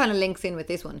I think kind of links in with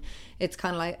this one. It's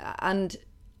kind of like, and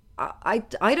I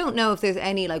don't know if there's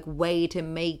any like way to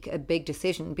make a big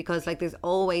decision, because like there's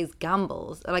always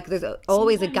gambles. Like there's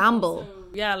always a gamble.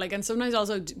 Yeah, like, and sometimes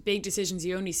also big decisions,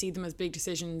 you only see them as big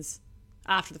decisions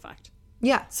after the fact.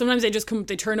 Yeah. Sometimes they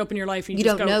turn up in your life and you You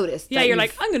just don't go, notice Yeah, that you're you've-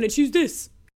 like, I'm going to choose this.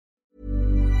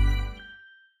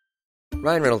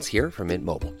 Ryan Reynolds here from Mint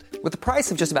Mobile. With the price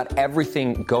of just about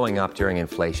everything going up during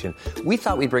inflation, we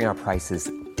thought we'd bring our prices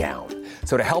down.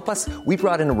 So to help us, we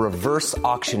brought in a reverse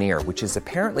auctioneer, which is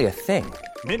apparently a thing.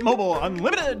 Mint Mobile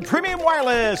Unlimited Premium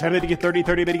Wireless. How to get 30,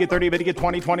 30, bit to get 30, bit to get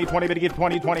 20, 20, 20, bit to get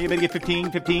 20, 20, bit to get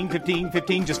 15, 15, 15,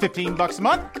 15, just $15 a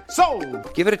month?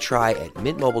 Sold! Give it a try at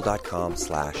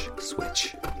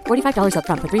mintmobile.com/switch. $45 up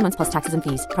front for 3 months plus taxes and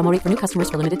fees. Promo rate for new customers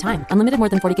for limited time. Unlimited more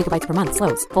than 40 gigabytes per month.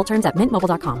 Slows full terms at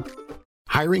mintmobile.com.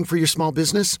 Hiring for your small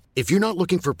business? If you're not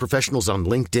looking for professionals on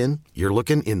LinkedIn, you're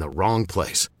looking in the wrong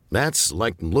place. That's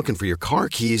like looking for your car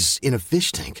keys in a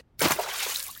fish tank.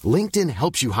 LinkedIn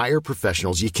helps you hire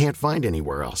professionals you can't find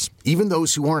anywhere else, even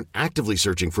those who aren't actively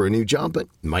searching for a new job but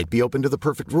might be open to the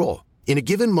perfect role. In a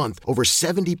given month, over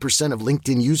 70% of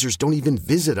LinkedIn users don't even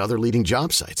visit other leading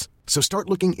job sites. So start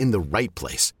looking in the right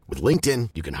place. With LinkedIn,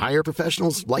 you can hire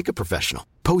professionals like a professional.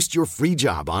 Post your free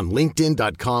job on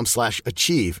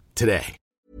linkedin.com/achieve today.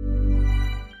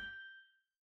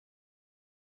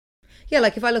 Yeah,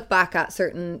 like if I look back at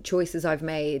certain choices I've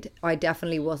made, I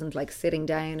definitely wasn't like sitting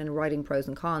down and writing pros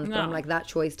and cons, but I'm No. like, that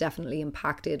choice definitely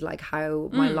impacted like how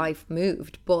my life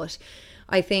moved. But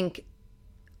I think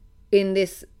in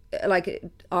this, like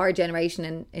our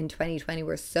generation in 2020,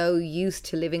 we're so used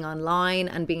to living online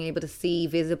and being able to see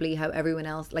visibly how everyone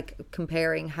else, like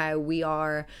comparing how we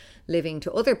are living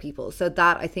to other people. So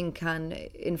that I think can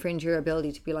infringe your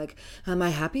ability to be like, am I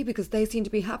happy because they seem to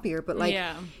be happier? But like,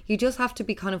 Yeah. you just have to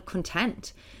be kind of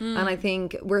content. And I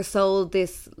think we're sold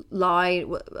this lie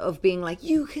of being like,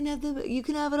 you can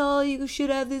have it all, you should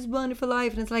have this wonderful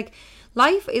life. And it's like,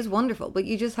 life is wonderful, but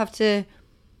you just have to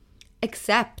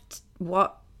accept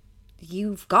what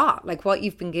you've got, like what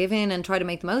you've been given, and try to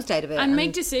make the most out of it. And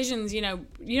make decisions, you know,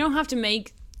 you don't have to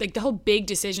make, like, the whole big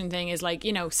decision thing is like,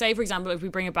 you know, say for example, if we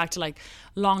bring it back to like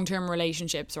long-term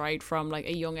relationships, right, from like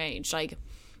a young age, like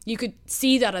you could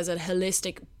see that as a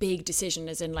holistic big decision,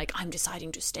 as in like, I'm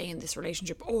deciding to stay in this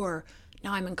relationship, or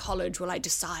now I'm in college, will I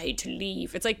decide to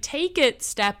leave? It's like, take it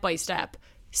step by step,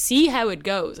 see how it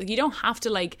goes. Like, you don't have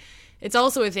to, like, it's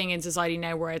also a thing in society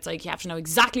now where it's like you have to know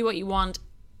exactly what you want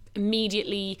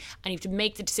immediately, and you have to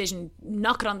make the decision,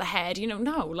 knock it on the head. You know,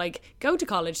 no, like, go to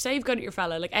college, say you've got it your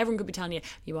fella, like everyone could be telling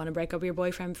you want to break up with your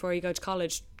boyfriend before you go to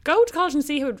college and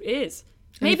see how it is.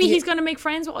 Maybe he's going to make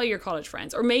friends with all your college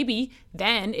friends, or maybe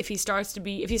then if you start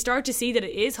to see that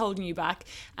it is holding you back,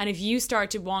 and if you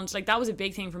start to want, like, that was a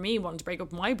big thing for me, wanting to break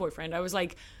up with my boyfriend. I was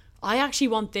like, I actually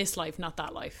want this life, not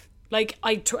that life. Like,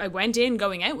 I went in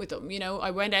going out with them, you know.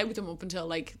 I went out with them up until,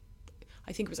 like,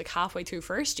 I think it was, like, halfway through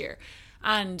first year.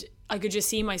 And I could just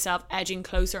see myself edging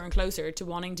closer and closer to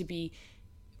wanting to be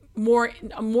more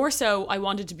so. I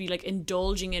wanted to be, like,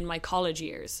 indulging in my college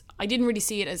years. I didn't really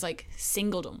see it as, like,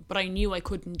 singledom, but I knew I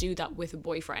couldn't do that with a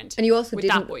boyfriend. And you also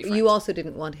didn't. You also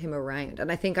didn't want him around. And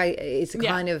I think it's a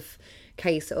kind of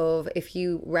case of, if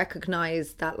you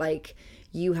recognize that, like,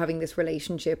 you having this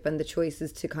relationship and the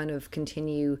choices to kind of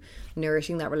continue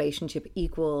nourishing that relationship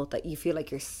equal, that you feel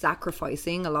like you're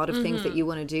sacrificing a lot of things that you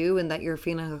want to do, and that you're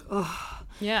feeling like, oh.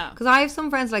 Yeah. Because I have some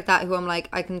friends like that who I'm like,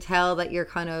 I can tell that you're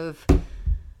kind of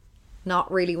not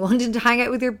really wanting to hang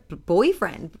out with your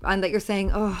boyfriend, and that you're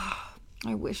saying, oh,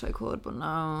 I wish I could, but no,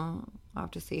 I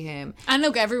have to see him. And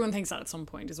look, everyone thinks that at some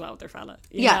point as well with their fella.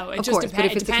 You yeah, know, it of just course. But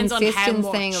if it's a depends on how consistent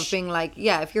much thing of being like,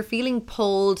 yeah, if you're feeling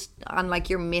pulled and like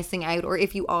you're missing out, or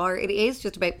if you are, it is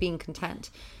just about being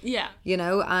content. Yeah. You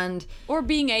know, and or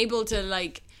being able to,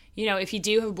 like, you know, if you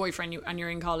do have a boyfriend and you're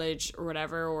in college or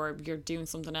whatever, or you're doing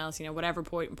something else, you know, whatever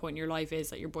point in your life is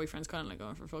that your boyfriend's kind of like,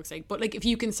 oh, for fuck's sake. But like, if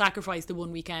you can sacrifice the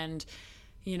one weekend,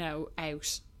 you know,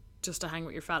 out just to hang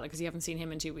with your fella because you haven't seen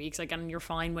him in 2 weeks, like, and you're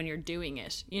fine when you're doing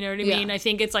it, you know what I mean? I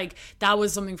think it's like, that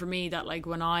was something for me that, like,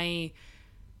 when I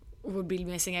would be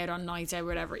missing out on nights out or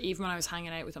whatever, even when I was hanging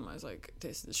out with him, I was like,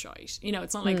 this is shite, you know.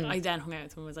 It's not like I then hung out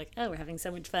with him and was like, oh, we're having so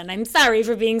much fun, I'm sorry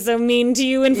for being so mean to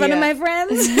you in front of my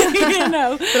friends. You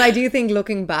know. But I do think,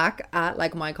 looking back at,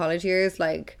 like, my college years,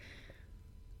 like,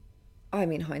 I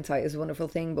mean, hindsight is a wonderful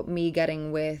thing, but me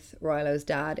getting with Rilo's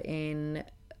dad in,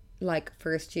 like,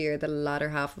 first year, the latter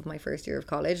half of my first year of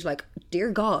college, like,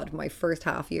 dear God, my first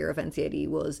half year of NCAD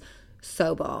was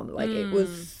so bomb. Like, it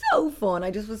was so fun.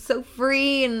 I just was so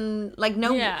free, and like,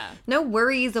 no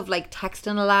worries of like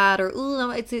texting a lad or, oh,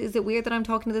 is it weird that I'm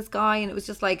talking to this guy? And it was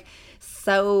just like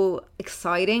so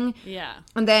exciting. Yeah.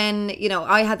 And then, you know,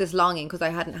 I had this longing because I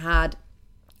hadn't had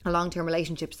a long-term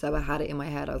relationship, so I had it in my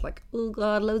head. I was like, oh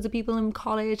God, loads of people in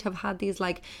college have had these,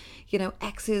 like, you know,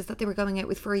 exes that they were going out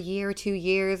with for a year or 2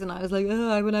 years, and I was like,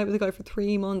 oh, I went out with a guy for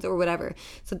 3 months or whatever.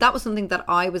 So that was something that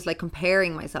I was like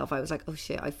comparing myself. I was like, oh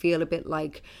shit, I feel a bit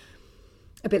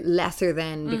lesser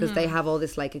than, because they have all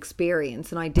this like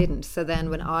experience and I didn't. So then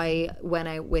when I went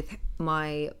out with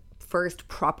my first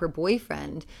proper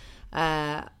boyfriend,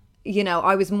 you know,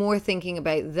 I was more thinking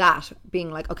about that, being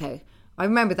like, okay, I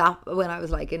remember that when I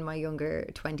was like in my younger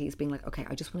 20s, being like, okay,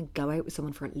 I just want to go out with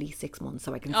someone for at least 6 months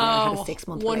so I can say I had a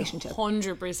 6-month relationship.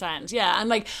 100%. Yeah. And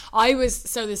like, I was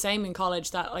so the same in college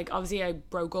that, like, obviously I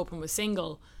broke up and was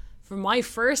single for my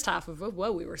first half of it.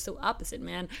 Whoa, we were so opposite,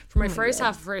 man. For my first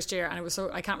half of first year, and it was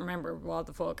so, I can't remember what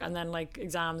the fuck, and then like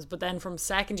exams, but then from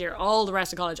second year, all the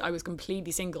rest of college, I was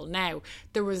completely single. Now,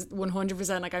 there was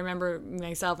 100%, like, I remember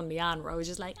myself and Leanne where I was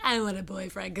just like, I want a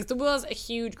boyfriend, because there was a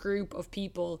huge group of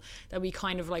people that we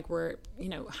kind of like were, you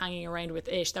know, hanging around with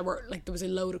ish, that were like, there was a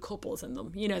load of couples in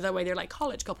them, you know, that way they're like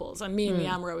college couples, and me and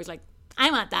Leanne were always like, I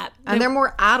want that. And they're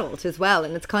more adult as well,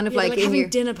 and it's kind of like in having your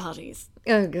dinner parties.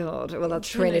 Oh God, well, that's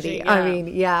Trinity. Yeah. I mean,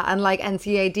 yeah, and like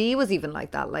NCAD was even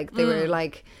like that. Like they were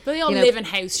like, but they all live in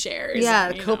house shares. Yeah,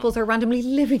 and, couples are randomly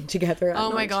living together.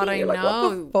 Oh my God, I know. Like, what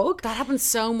the fuck? That happened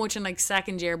so much in like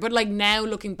second year. But like now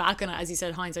looking back on it, as you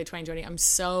said, hindsight 2020, I'm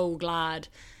so glad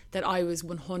that I was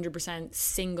 100%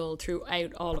 single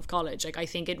throughout all of college. Like, I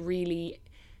think it really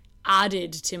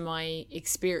added to my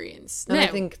experience. And I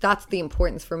think that's the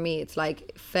importance for me. It's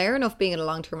like, fair enough being in a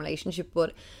long-term relationship,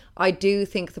 but I do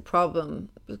think the problem,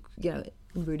 you know,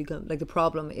 really good, like the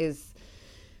problem is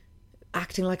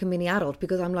acting like a mini adult,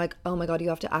 because I'm like, oh my God, you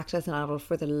have to act as an adult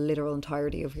for the literal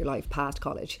entirety of your life past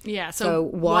college. Yeah, so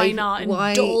why not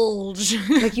indulge?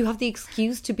 Like, you have the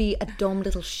excuse to be a dumb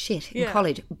little shit in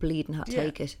college. Bleeding hot,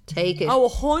 take it. Oh,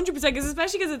 100%,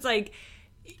 especially because it's like,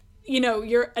 you know,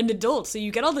 you're an adult, so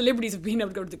you get all the liberties of being able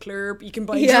to go to the club, you can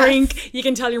buy a drink, you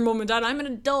can tell your mum and dad, I'm an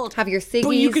adult, have your ciggies, but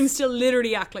you can still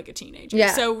literally act like a teenager.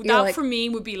 Yeah, so that, like, for me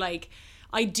would be like,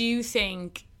 I do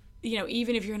think, you know,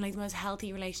 even if you're in like the most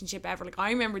healthy relationship ever, like I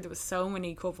remember there was so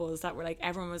many couples that were like,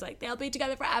 everyone was like, they'll be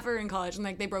together forever in college, and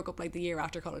like they broke up like the year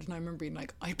after college, and I remember being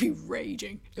like, I'd be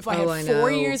raging if I had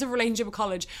 4 years of relationship with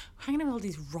college, hanging out with all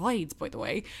these rides, by the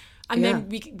way. And then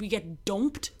we get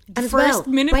dumped. And as well,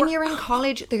 when you're in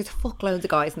college, there's fuckloads of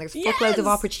guys and there's fuckloads of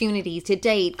opportunities to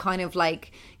date, kind of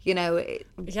like, you know,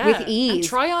 with ease. And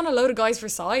try on a load of guys for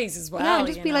size as well. Yeah, and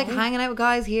just be like hanging out with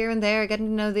guys here and there,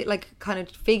 getting to know, like, kind of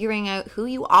figuring out who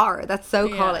you are. That's so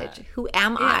college. Who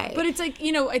am I? But it's like,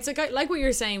 you know, it's like what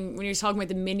you're saying when you're talking about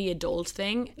the mini adult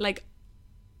thing. Like,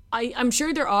 I'm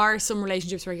sure there are some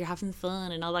relationships where you're having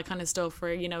fun and all that kind of stuff,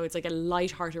 where, you know, it's like a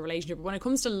light-hearted relationship. But when it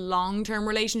comes to long-term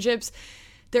relationships,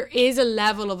 there is a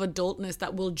level of adultness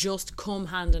that will just come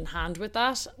hand in hand with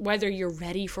that, whether you're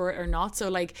ready for it or not. So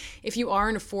like if you are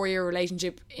in a 4-year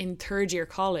relationship in 3rd year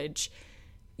college,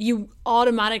 you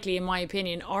automatically, in my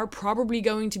opinion, are probably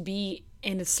going to be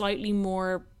in a slightly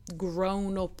more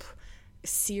grown up,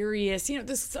 serious, you know,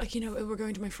 this is like, you know, we're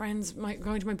going to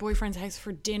going to my boyfriend's house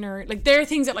for dinner. Like there are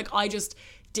things that like I just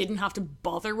didn't have to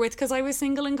bother with because I was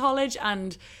single in college.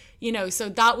 And you know, so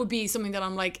that would be something that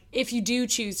I'm like, if you do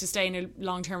choose to stay in a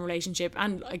long-term relationship,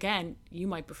 and again, you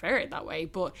might prefer it that way,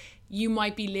 but you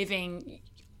might be living,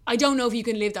 I don't know if you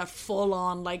can live that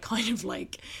full-on, like, kind of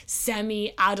like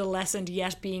semi-adolescent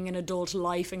yet being an adult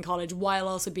life in college while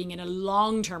also being in a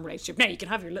long-term relationship. Now, you can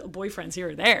have your little boyfriends here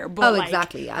or there, but like,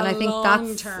 exactly. And I think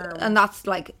that's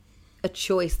like a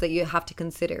choice that you have to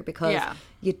consider, because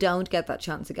you don't get that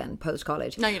chance again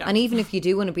post-college. No, you don't. And even if you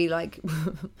do want to be like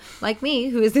like me,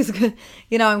 who is this,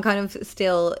 you know, I'm kind of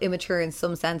still immature in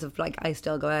some sense of like, I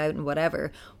still go out and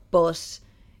whatever, but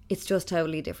it's just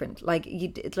totally different. Like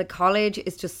it's like college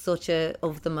is just such a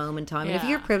of the moment time. And if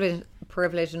you're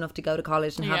privileged enough to go to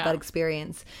college and have that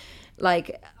experience,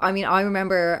 like, I mean, I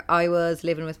remember I was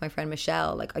living with my friend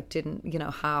Michelle. Like, I didn't, you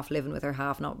know, half living with her,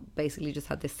 half not, basically just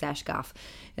had this sesh gaff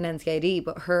in NCAD.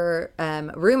 But her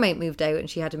roommate moved out and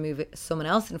she had to move someone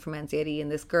else in from NCAD.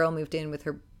 And this girl moved in with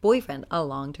her boyfriend, a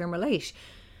long-term relation.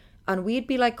 And we'd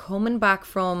be like coming back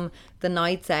from the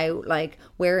nights out, like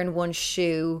wearing one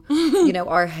shoe, you know,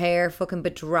 our hair fucking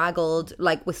bedraggled,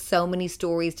 like with so many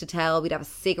stories to tell. We'd have a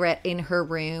cigarette in her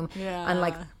room. And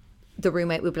like the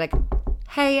roommate would be like,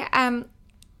 hey,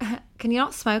 can you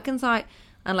not smoke inside?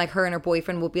 And like her and her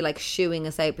boyfriend would be like shooing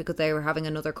us out because they were having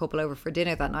another couple over for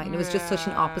dinner that night. And it was just such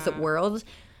an opposite world.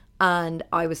 And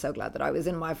I was so glad that I was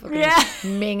in my fucking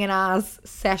minging ass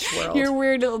sesh world. Your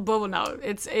weird little bubble. No,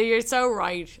 you're so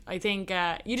right. I think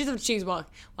you just have to choose what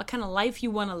kind of life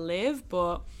you want to live.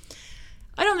 But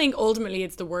I don't think ultimately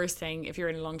it's the worst thing if you're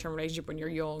in a long-term relationship when you're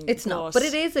young. It's not, but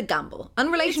it is a gamble. And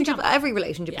every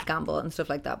relationship is a gamble and stuff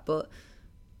like that. But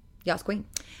yes, queen.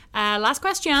 Last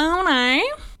question.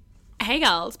 Hey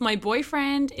girls, my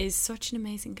boyfriend is such an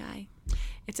amazing guy.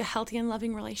 It's a healthy and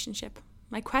loving relationship.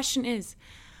 My question is,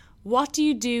 what do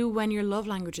you do when your love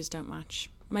languages don't match?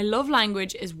 My love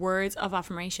language is words of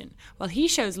affirmation, while he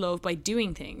shows love by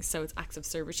doing things, so it's acts of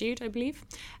servitude, I believe.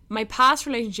 My past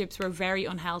relationships were very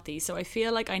unhealthy, so I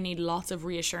feel like I need lots of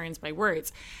reassurance by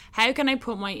words. How can I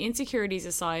put my insecurities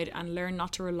aside and learn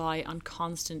not to rely on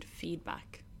constant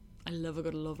feedback? I love a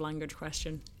good love language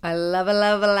question. I love a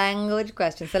language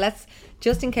question. So let's,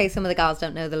 just in case some of the gals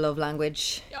don't know the love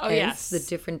language, the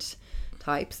different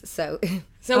types. So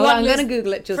I'm going to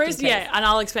Google it just first, in case. Yeah, and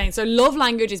I'll explain. So love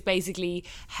language is basically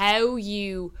how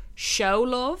you show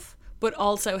love, but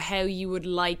also how you would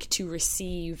like to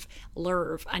receive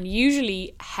love. And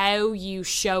usually how you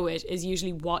show it is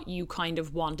usually what you kind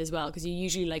of want as well, because you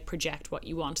usually like project what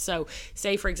you want. So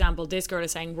say, for example, this girl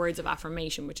is saying words of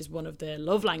affirmation, which is one of the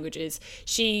love languages.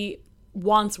 She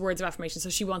wants words of affirmation. So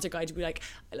she wants a guy to be like,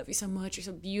 I love you so much, you're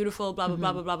so beautiful, blah, blah,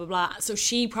 blah, blah, blah, blah, blah. So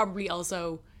she probably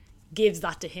also gives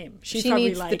that to him. She probably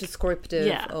needs like the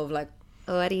descriptive of like,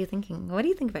 oh, what are you thinking? What do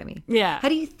you think about me? Yeah. How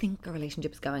do you think a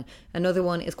relationship is going? Another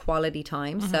one is quality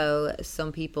time. So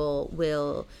some people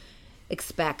will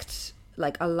expect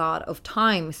like a lot of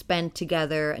time spent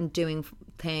together and doing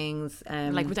things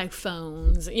like without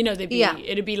phones, you know, it'd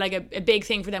be like a big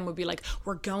thing for them would be like,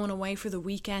 we're going away for the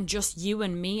weekend, just you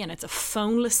and me, and it's a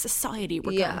phoneless society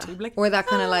we're going to. Like, or that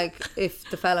kind of like, if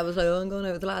the fella was like, oh, I'm going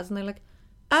out with the lads, and they're like,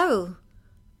 oh,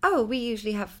 we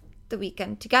usually have the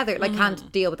weekend together. Like,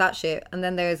 can't deal with that shit. And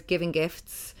then there's giving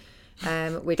gifts,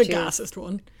 which the is gassest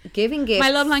one. Giving gifts. My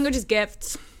love language is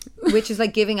gifts, which is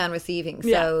like giving and receiving.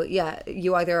 So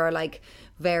you either are like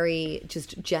very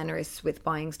just generous with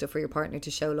buying stuff for your partner to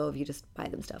show love, you just buy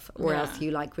them stuff, or else you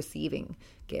like receiving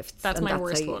gifts. That's my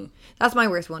worst one. That's my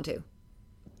worst one too.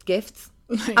 Gifts.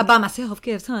 I buy myself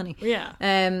gifts, honey. Yeah.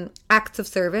 Acts of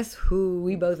service, who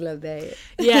we both love that.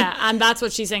 Yeah, and that's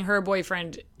what she's saying her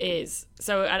boyfriend is.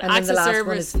 So and acts then the of last service,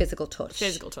 one is physical touch.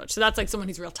 Physical touch. So that's like someone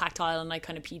who's real tactile and like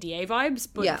kind of PDA vibes.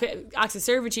 But acts of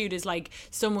servitude is like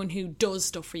someone who does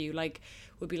stuff for you. Like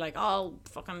would be like, I'll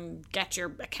fucking get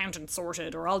your accountant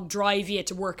sorted, or I'll drive you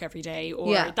to work every day,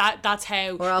 or that's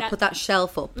how, or I'll put that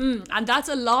shelf up. And that's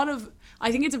a lot of,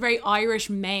 I think it's a very Irish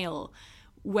male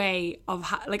way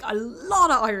of like a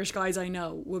lot of Irish guys I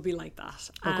know would be like that.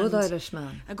 A good Irish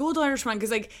man,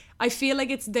 because like I feel like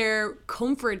it's their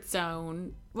comfort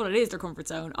zone. Well, it is their comfort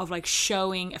zone of like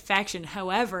showing affection.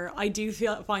 However, I do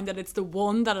find that it's the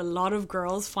one that a lot of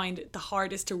girls find the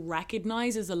hardest to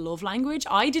recognize as a love language.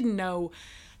 I didn't know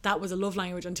that was a love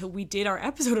language until we did our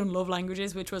episode on love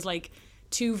languages, which was like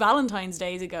 2 Valentine's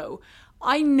days ago,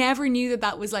 I never knew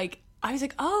that was like, I was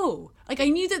like, oh, like I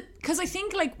knew that, because I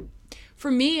think like for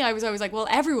me, I was always like, well,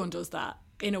 everyone does that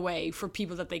in a way for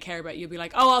people that they care about. You'll be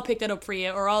like, oh, I'll pick that up for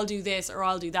you, or I'll do this, or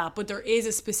I'll do that. But there is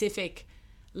a specific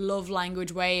love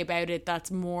language way about it that's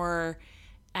more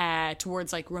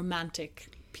towards like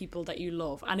romantic people that you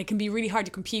love. And it can be really hard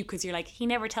to compute because you're like, he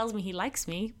never tells me he likes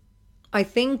me. I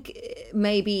think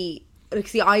maybe, like,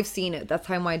 see, I've seen it. That's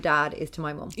how my dad is to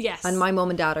my mum. Yes. And my mum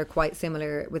and dad are quite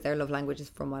similar with their love languages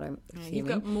from what I'm seeing. You've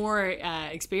got more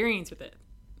experience with it.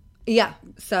 Yeah.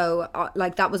 So,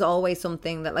 like, that was always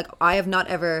something that, like, I have not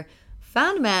ever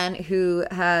found a man who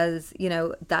has, you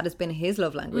know, that has been his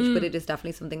love language, but it is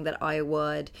definitely something that I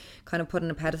would kind of put on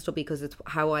a pedestal because it's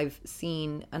how I've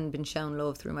seen and been shown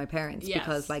love through my parents. Yes.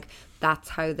 Because, like, that's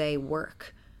how they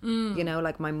work. You know,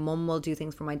 like, my mum will do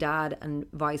things for my dad and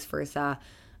vice versa.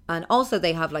 And also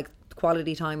they have, like,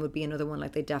 quality time would be another one.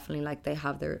 Like, they definitely, like, they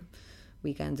have their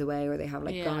weekends away, or they have,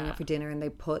 like, going out for dinner, and they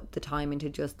put the time into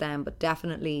just them. But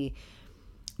definitely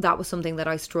that was something that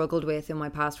I struggled with in my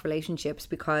past relationships,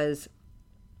 because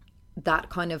that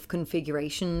kind of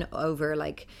configuration over,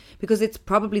 like, because it's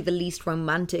probably the least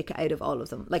romantic out of all of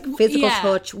them. Like, physical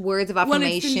touch, words of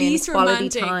affirmation, quality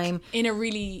time. In a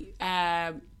really,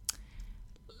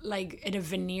 like, in a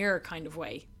veneer kind of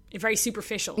way. Very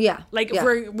superficial. Yeah. Like,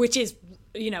 which is,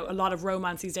 you know, a lot of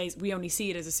romance these days, we only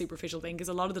see it as a superficial thing, because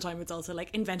a lot of the time it's also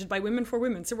like invented by women for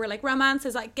women. So we're like, romance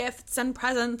is like gifts and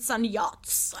presents and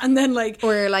yachts, and then like,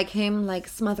 or like him like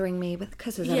smothering me with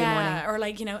kisses every morning, or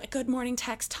like, you know, a good morning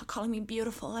text calling me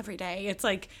beautiful every day. It's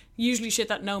like usually shit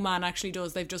that no man actually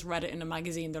does. They've just read it in a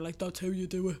magazine. They're like, that's how you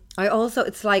do it. I also,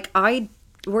 it's like,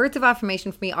 words of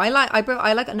affirmation for me, I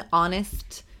like an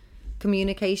honest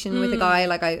communication with a guy.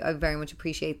 Like, I very much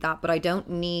appreciate that, but I don't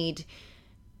need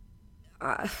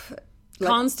like,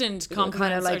 constant compliments,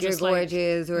 kind of like, you're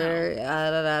gorgeous, like, or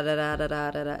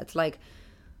no. It's like,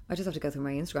 I just have to go through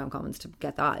my Instagram comments to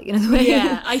get that, you know the way.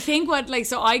 Yeah, I think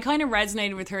so I kind of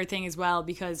resonated with her thing as well,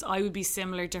 because I would be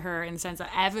similar to her in the sense that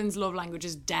Evan's love language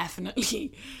is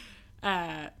definitely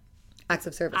acts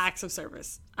of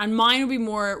service, and mine would be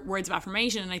more words of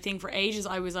affirmation. And I think for ages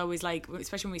I was always like,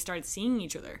 especially when we started seeing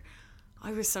each other,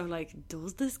 I was so like,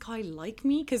 does this guy like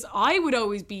me? Because I would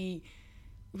always be,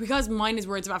 because mine is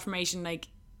words of affirmation, like,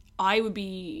 I would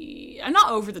be, I'm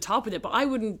not over the top with it, but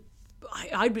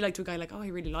I'd be like to a guy like, oh, I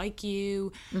really like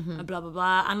you, blah blah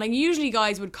blah, and like usually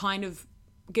guys would kind of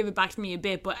give it back to me a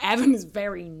bit, but Evan is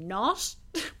very not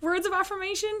words of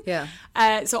affirmation. Yeah.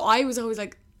 So I was always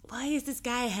like, why is this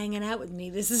guy hanging out with me?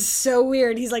 This is so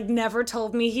weird. He's like never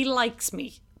told me he likes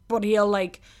me, but he'll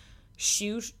like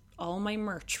shoot all my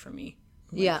merch for me.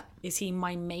 Like, yeah. Is he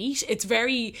my mate? It's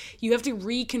very, you have to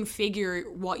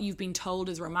reconfigure what you've been told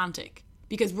is romantic,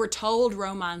 because we're told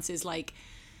romance is like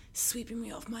sweeping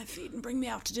me off my feet and bring me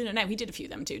out to dinner. Now, he did a few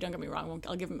of them too, don't get me wrong.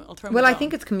 I'll throw him. Well, I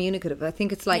think it's communicative. I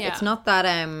think it's like, it's not that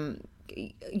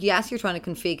yes, you're trying to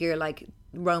configure like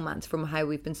romance from how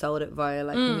we've been sold it via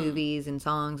like movies and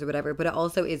songs or whatever, but it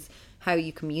also is how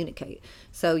you communicate.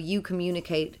 So you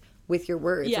communicate with your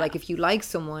words. Like, if you like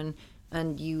someone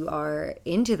and you are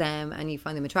into them and you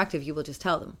find them attractive, you will just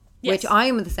tell them. Yes. Which I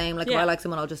am the same. Like, if I like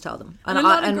someone, I'll just tell them. And a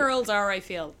lot of girls are, I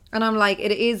feel. And I'm like,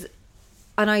 it is,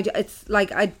 and it's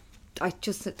like, I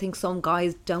just think some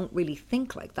guys don't really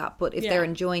think like that. But if they're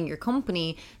enjoying your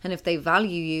company and if they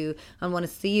value you and want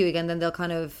to see you again, then they'll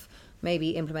kind of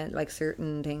maybe implement like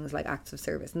certain things like acts of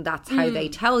service, and that's how they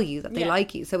tell you that they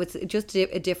like you. So it's just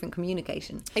a different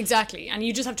communication. Exactly. And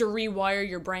you just have to rewire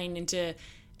your brain into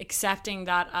accepting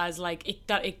that as like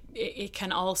it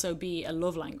can also be a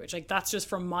love language. Like, that's just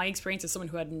from my experience as someone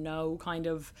who had no kind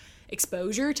of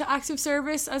exposure to acts of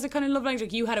service as a kind of love language.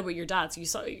 Like, you had it with your dad, so you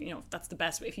saw, you know, that's the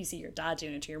best way. If you see your dad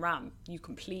doing it to your mom, you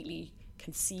completely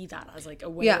can see that as like a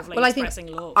way of like expressing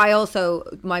love. I also,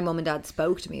 my mum and dad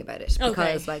spoke to me about it,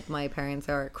 because like my parents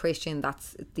are Christian.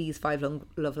 That's, these 5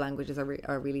 love languages are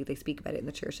really, they speak about it in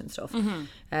the church and stuff.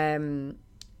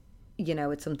 You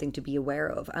know, it's something to be aware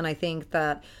of. And I think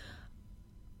that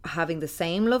having the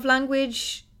same love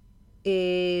language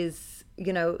is,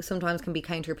 you know, sometimes can be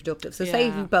counterproductive. So say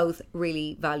if you both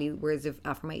really value words of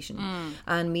affirmation,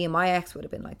 and me and my ex would have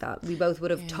been like that. We both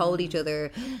would have told each other,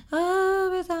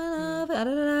 oh, it's love,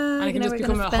 and it can just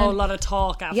become a whole lot of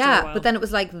talk after a while. But then it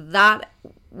was like, that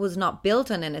was not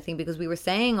built on anything, because we were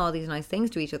saying all these nice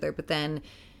things to each other, but then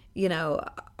you know,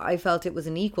 I felt it was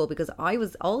unequal because I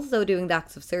was also doing the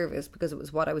acts of service because it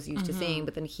was what I was used to seeing,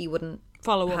 but then he wouldn't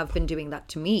Follow up. have been doing that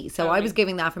to me. So I was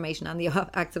giving the affirmation and the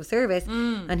acts of service,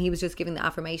 and he was just giving the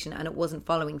affirmation, and it wasn't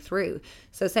following through.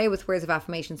 So say with words of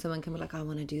affirmation, someone can be like, I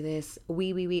want to do this,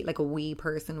 we, like a we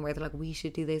person where they're like, we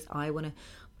should do this, I want to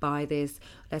buy this,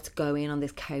 let's go in on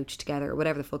this couch together, or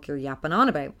whatever the fuck you're yapping on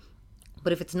about.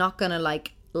 But if it's not going to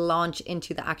like launch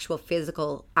into the actual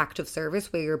physical act of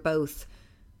service where you're both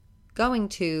going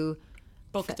to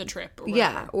book the trip or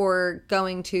whatever, or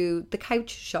going to the couch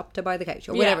shop to buy the couch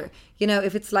or whatever, you know,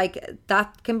 if it's like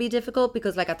that can be difficult,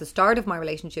 because like at the start of my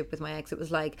relationship with my ex, it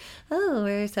was like, oh,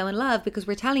 we're so in love because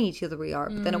we're telling each other we are,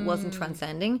 but then it wasn't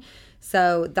transcending.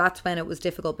 So that's when it was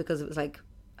difficult, because it was like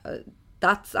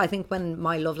that's I think when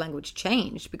my love language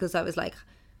changed, because I was like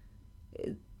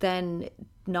then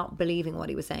not believing what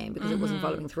he was saying because it wasn't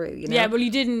following through, you know? Yeah, well, you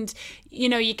didn't, you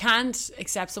know, you can't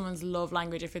accept someone's love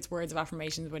language if it's words of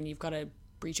affirmations when you've got a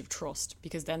breach of trust,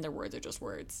 because then their words are just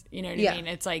words, you know what I mean?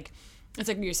 It's like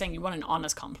you're saying you want an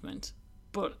honest compliment,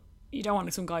 but you don't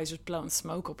want some guys just blowing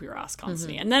smoke up your ass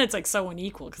constantly. And then it's like so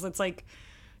unequal, because it's like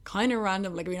kind of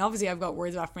random. Like, I mean, obviously I've got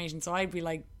words of affirmation, so I'd be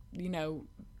like, you know,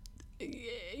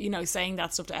 saying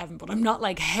that stuff to Evan, but I'm not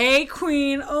like, hey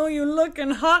queen, oh, you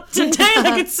looking hot today.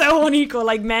 Like, it's so unequal.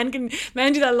 Like, men do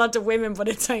that a lot to women, but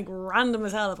it's like random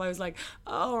as hell if I was like,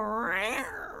 oh,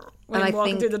 when I'm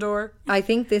walking through the door. I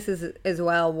think this is as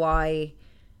well why,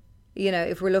 you know,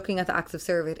 if we're looking at the acts of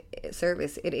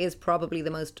service, it is probably the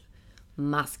most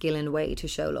masculine way to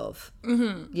show love.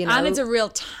 You know, and it's a real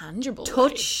tangible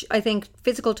touch way. I think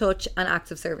physical touch and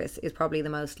acts of service is probably the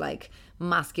most like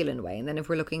masculine way, and then if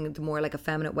we're looking at the more like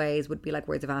effeminate ways, would be like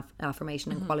words of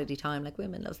affirmation and quality time. Like,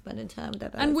 women love spending time with their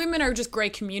and women are just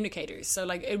great communicators, so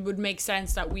like it would make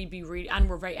sense that we'd be really, and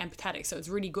we're very empathetic, so it's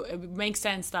really good. It would make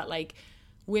sense that like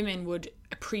women would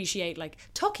appreciate like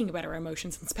talking about our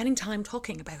emotions and spending time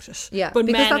talking about it. Yeah, but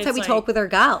because men, that's how we like, talk with our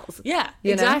gals. Yeah,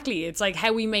 you exactly. know? It's like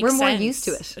how we make we're sense. More used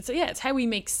to it. It's how we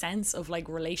make sense of like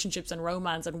relationships and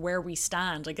romance and where we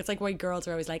stand. Like, it's like why girls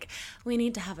are always like, we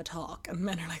need to have a talk, and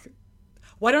men are like,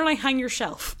 why don't I hang your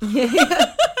shelf? And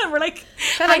we're like,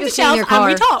 hang the shelf and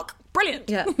we talk. Brilliant.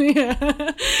 Yeah.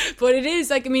 But it is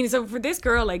like, I mean, so for this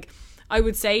girl, like, I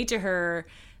would say to her,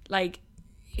 like,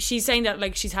 she's saying that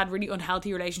like she's had really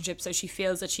unhealthy relationships, so she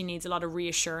feels that she needs a lot of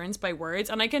reassurance by words,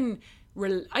 and I can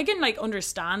like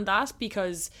understand that,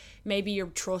 because maybe your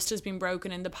trust has been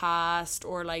broken in the past,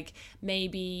 or like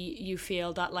maybe you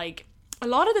feel that like a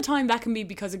lot of the time that can be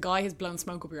because a guy has blown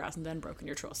smoke up your ass and then broken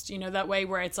your trust, you know, that way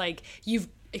where it's like you've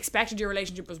expected your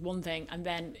relationship was one thing and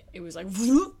then it was like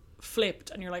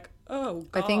flipped and you're like, oh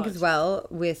God. I think as well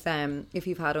with if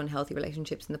you've had unhealthy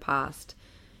relationships in the past,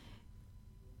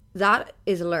 that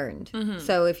is learned.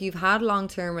 So if you've had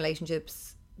long-term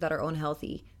relationships that are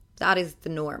unhealthy, that is the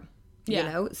norm. Yeah. You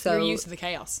know, so you're used to the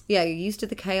chaos. Yeah, you're used to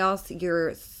the chaos.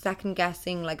 You're second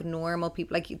guessing like normal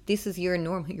people. Like, this is your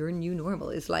norm. Your new normal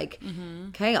is like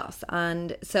chaos.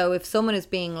 And so if someone is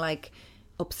being like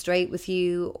up straight with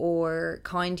you or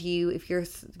kind to you, if you're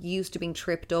used to being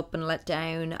tripped up and let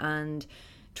down and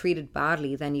treated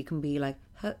badly, then you can be like,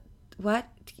 what?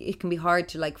 It can be hard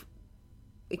to like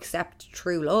accept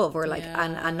true love or like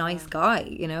a nice guy,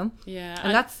 you know? Yeah.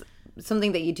 And that's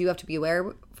something that you do have to be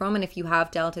aware from. And if you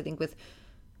have dealt, I think, with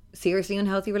seriously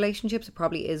unhealthy relationships, it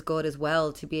probably is good as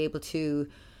well to be able to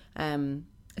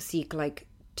seek like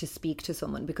to speak to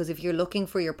someone, because if you're looking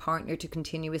for your partner to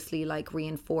continuously like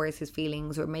reinforce his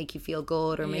feelings or make you feel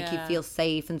good or make you feel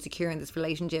safe and secure in this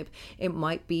relationship, it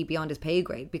might be beyond his pay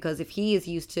grade. Because if he is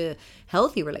used to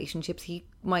healthy relationships, he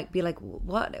might be like,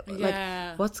 what,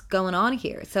 like what's going on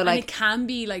here? So like, and it can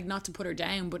be like, not to put her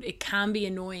down, but it can be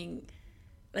annoying.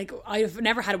 Like, I've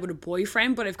never had it with a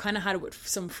boyfriend, but I've kind of had it with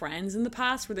some friends in the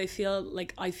past where they feel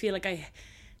like, I feel like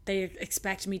they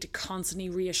expect me to constantly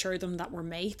reassure them that we're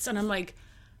mates, and I'm like,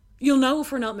 you'll know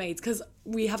if we're not mates because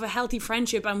we have a healthy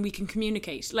friendship and we can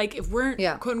communicate. Like, if we're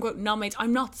quote unquote not mates,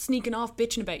 I'm not sneaking off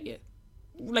bitching about you.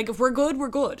 Like, if we're good, we're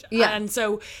good. Yeah. And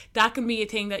so that can be a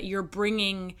thing that you're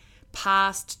bringing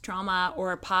past trauma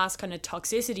or past kind of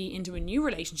toxicity into a new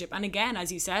relationship. And again,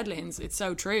 as you said, Linz, it's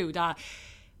so true that,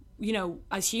 you know,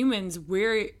 as humans,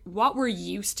 what we're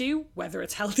used to, whether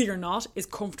it's healthy or not, is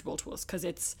comfortable to us because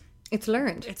it's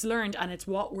learned. It's learned, and it's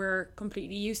what we're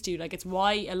completely used to. Like, it's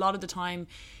why a lot of the time,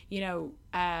 you know,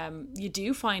 you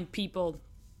do find people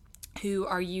who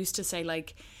are used to, say,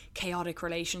 like, chaotic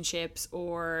relationships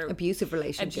or abusive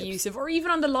relationships, or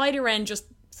even on the lighter end, just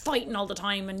fighting all the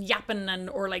time and yapping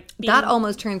or like being, that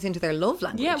almost turns into their love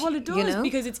language. Yeah, well, it does, you know?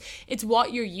 because it's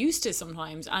what you're used to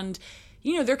sometimes. And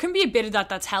you know, there can be a bit of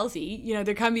that's healthy. You know,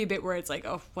 there can be a bit where it's like,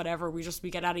 oh, whatever, we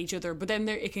get at each other. But then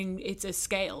it's a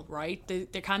scale, right?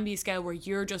 There can be a scale where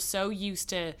you're just so used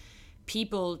to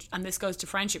people, and this goes to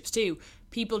friendships too,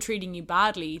 people treating you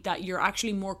badly, that you're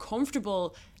actually more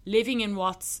comfortable living in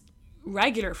what's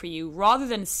regular for you, rather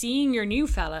than seeing your new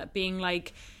fella being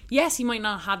like, yes, he might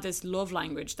not have this love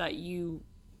language that you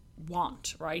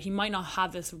want, right? He might not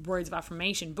have this words of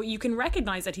affirmation, but you can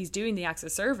recognize that he's doing the acts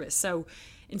of service. So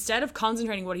instead of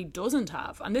concentrating what he doesn't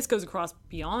have, and this goes across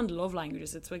beyond love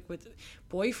languages, it's like with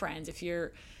boyfriends, if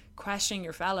you're questioning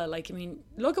your fella, like, I mean,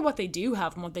 look at what they do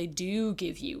have and what they do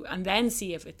give you, and then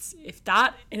see if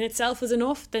that in itself is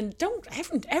enough. Then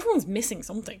everyone's missing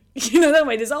something, you know, that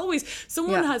way. There's always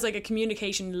someone has like a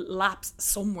communication lapse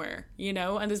somewhere, you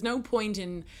know, and there's no point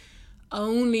in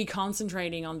only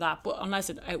concentrating on that, but unless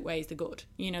it outweighs the good,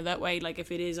 you know, that way, like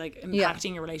if it is like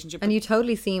impacting your relationship. And you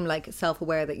totally seem like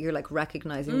self-aware that you're like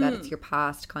recognizing that it's your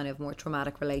past kind of more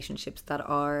traumatic relationships that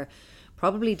are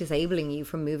probably disabling you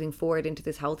from moving forward into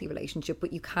this healthy relationship.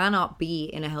 But you cannot be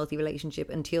in a healthy relationship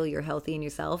until you're healthy in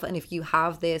yourself. And if you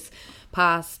have this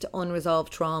past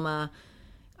unresolved trauma,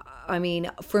 I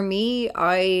mean, for me,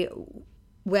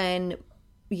 when,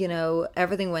 you know,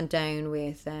 everything went down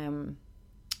with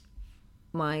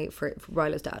for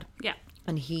Ryla's dad. Yeah.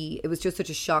 And it was just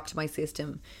such a shock to my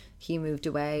system. He moved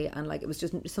away, and like, it was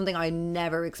just something I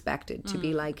never expected to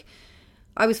be like.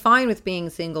 I was fine with being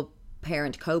single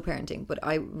parent, co-parenting, but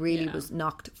I really was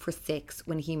knocked for 6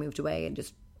 when he moved away, and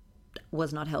just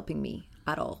was not helping me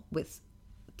at all with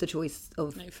the choice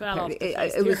of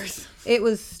it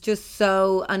was just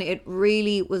so, and it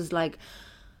really was like,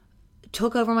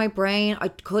 took over my brain. I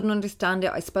couldn't understand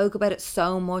it. I spoke about it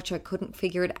so much. I couldn't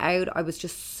figure it out. I was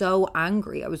just so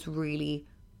angry. I was really,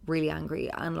 really angry.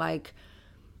 And like,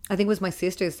 I think it was my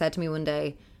sister said to me one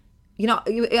day, you know,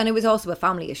 and it was also a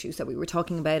family issue. So we were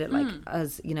talking about it like,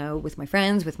 as, you know, with my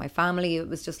friends, with my family. It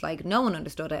was just like, no one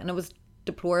understood it. And it was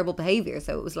deplorable behavior.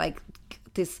 So it was like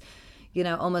this, you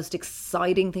know, almost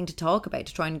exciting thing to talk about,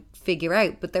 to try and figure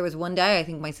out. But there was one day, I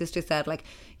think my sister said, like,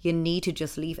 you need to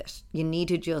just leave it. You need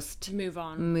to just move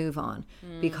on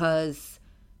because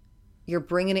you're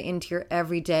bringing it into your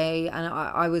everyday. And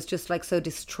I was just like so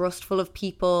distrustful of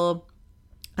people,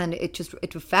 and it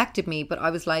affected me. But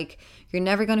I was like, you're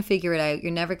never going to figure it out.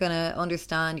 You're never going to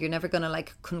understand. You're never going to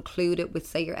like conclude it with,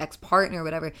 say, your ex-partner or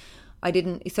whatever. I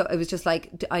didn't, so it was just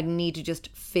like, I need to just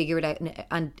figure it out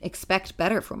and expect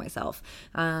better for myself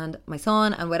and my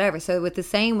son and whatever. So with the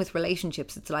same with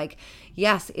relationships, it's like,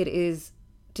 yes, it is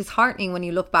disheartening when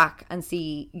you look back and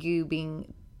see you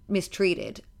being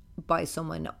mistreated by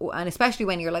someone, and especially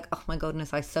when you're like, oh my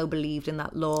goodness, I so believed in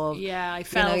that love. Yeah, I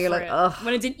fell you're for like, it. ugh.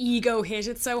 When it's an ego hit,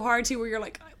 it's so hard to, where you're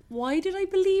like, why did I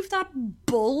believe that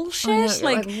bullshit? Know,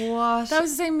 like, what? That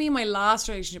was the same with me in my last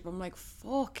relationship. I'm like,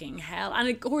 fucking hell. And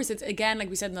of course, it's, again, like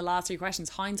we said in the last 3 questions,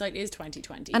 hindsight is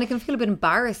 2020. And it can feel a bit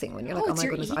embarrassing when you're like, oh my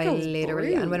goodness, I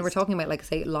literally bruised. And when we're talking about, like,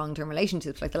 say, long-term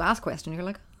relationships, like the last question, you're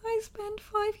like, I spent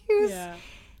 5 years. Yeah.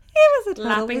 It was a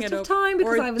total Lapping waste it of up. time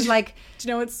because I was like, do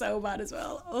you know it's so bad as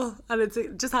well? Oh, and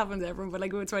it just happens to everyone. But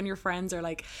like, it's when your friends are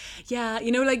like, yeah,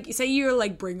 you know, like, say you're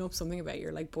like bring up something about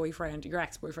your like boyfriend, your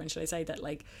ex-boyfriend, should I say, that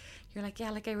like, you're like,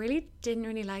 yeah, like, I really didn't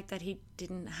really like that he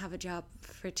didn't have a job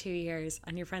for 2 years.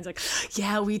 And your friend's like,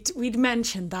 yeah, we'd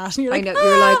mentioned that. And you're like, I know,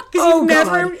 you're like, because oh, you've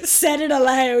never God. said it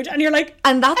aloud. And you're like,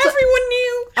 and that's everyone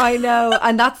knew. I know,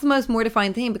 and that's the most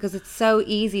mortifying thing, because it's so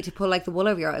easy to pull like the wool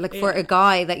over your eye. Like, for a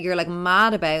guy that you're like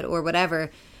mad about or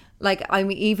whatever. Like, I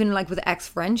mean, even like with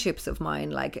ex-friendships of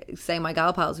mine, like, say my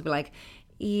gal pals would be like,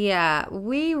 yeah,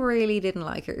 we really didn't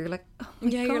like her. You're like, oh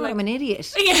my God, you're like, I'm an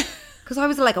idiot. Yeah. Because I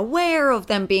was like aware of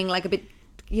them being like a bit,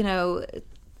 you know,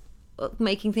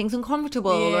 making things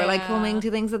uncomfortable, or like coming to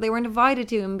things that they weren't invited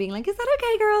to and being like, is that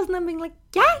okay, girls? And then being like,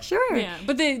 yeah, sure. Yeah,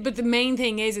 but the main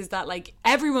thing is that like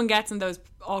everyone gets in those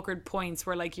awkward points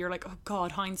where like you're like, oh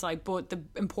God, hindsight. But the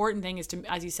important thing is to,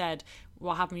 as you said,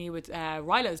 what happened to you with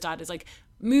Ryla's dad is like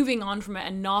moving on from it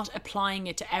and not applying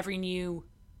it to every new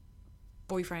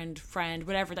boyfriend, friend,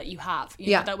 whatever that you have,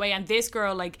 you know, that way. And this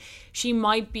girl, like, she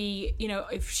might be, you know,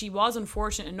 if she was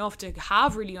unfortunate enough to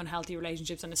have really unhealthy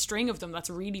relationships and a string of them, that's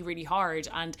really, really hard.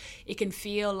 And it can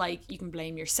feel like you can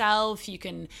blame yourself,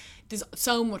 there's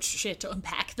so much shit to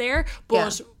unpack there,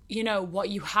 but you know, what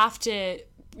you have to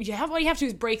do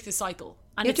is break the cycle.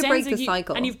 And you have to break the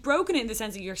cycle. And you've broken it in the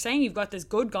sense that you're saying you've got this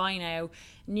good guy now,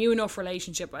 new enough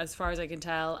relationship as far as I can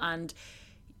tell, and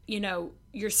you know,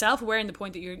 you're self-aware in the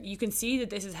point that you can see that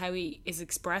this is how he is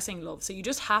expressing love. So you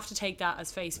just have to take that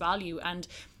as face value. And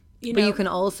you But know, you can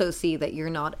also see that you're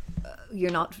not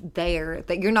there,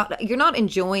 that you're not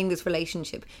enjoying this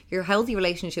relationship, your healthy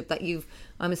relationship that you've,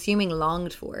 I'm assuming,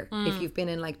 longed for. If you've been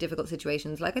in like difficult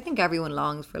situations, like I think everyone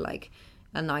longs for like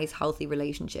a nice healthy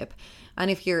relationship.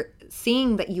 And if you're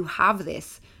seeing that you have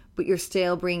this, but you're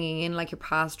still bringing in like your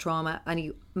past trauma and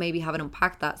you maybe haven't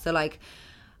unpacked that, so like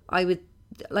I would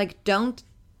like, don't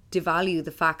devalue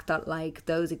the fact that like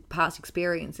those past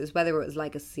experiences, whether it was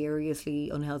like a seriously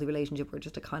unhealthy relationship or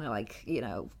just a kind of like, you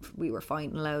know, we were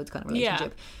fighting loads kind of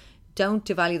relationship, don't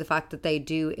devalue the fact that they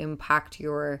do impact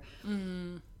your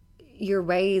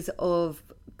ways of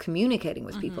communicating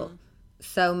with people.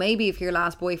 So maybe if your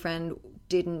last boyfriend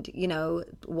didn't, you know,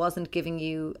 wasn't giving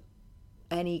you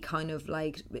any kind of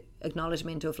like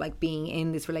acknowledgement of like being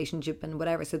in this relationship and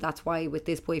whatever, so that's why with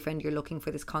this boyfriend you're looking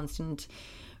for this constant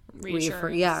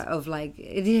reassurance. Of like,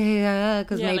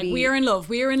 because maybe like, we're in love,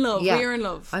 we're in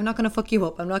love. I'm not gonna fuck you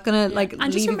up, I'm not gonna like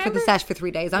And leave you for the set for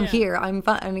 3 days. I'm here, I'm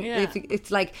fine. And it's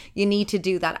like you need to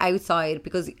do that outside,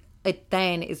 because it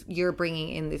then is, you're bringing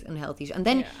in this unhealthy and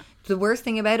then the worst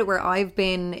thing about it, where I've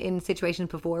been in situations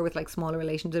before with like smaller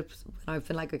relationships, and I've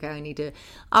been like, okay, I need to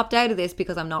opt out of this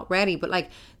because I'm not ready. But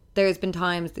like there's been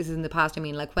times, this is in the past, I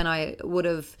mean, like when I would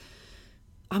have,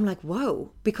 I'm like,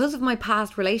 whoa, because of my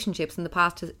past relationships and the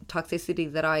past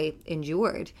toxicity that I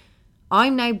endured,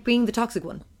 I'm now being the toxic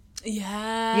one.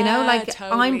 Yeah. You know, like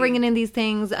totally. I'm bringing in these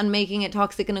things and making it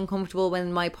toxic and uncomfortable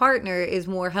when my partner is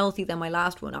more healthy than my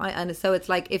last one. And so it's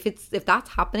like, if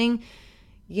that's happening,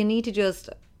 you need to just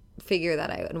figure that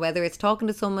out. And whether it's talking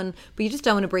to someone, but you just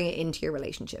don't want to bring it into your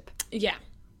relationship. Yeah,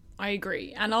 I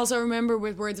agree. And also remember,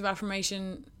 with words of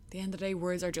affirmation, at the end of the day,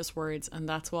 words are just words. And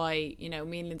that's why, you know,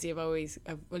 me and Lindsay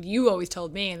you always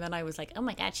told me, and then I was like, oh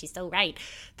my God, she's so right,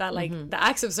 that like the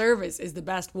acts of service is the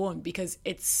best one, because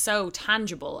it's so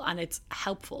tangible and it's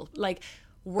helpful. Like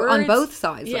words, on both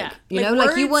sides, like, you know, words,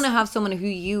 like you want to have someone who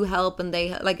you help and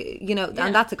they like, you know,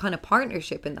 and that's a kind of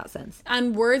partnership in that sense.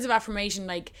 And words of affirmation,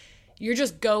 like, you're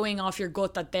just going off your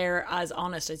gut that they're as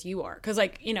honest as you are. Because,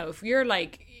 like, you know, if you're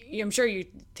like, I'm sure you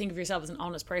think of yourself as an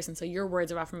honest person, so your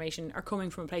words of affirmation are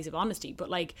coming from a place of honesty. But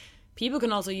like, people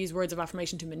can also use words of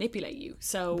affirmation to manipulate you.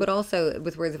 So, but also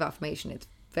with words of affirmation, it's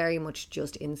very much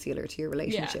just insular to your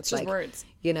relationship. Yeah, it's just like words.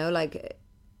 You know, like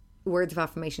words of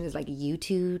affirmation is like you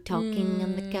two talking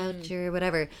on the couch or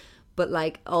whatever. But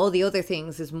like all the other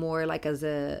things is more like as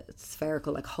a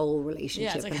spherical, like whole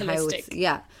relationship. Yeah, it's like and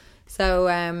holistic.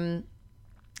 So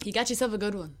you got yourself a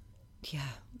good one. Yeah.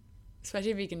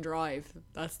 Especially if you can drive.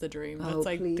 That's the dream. That's Oh,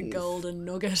 like the please. golden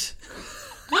nugget.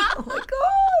 Oh my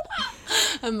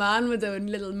God. A man with a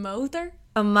little motor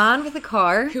A man with a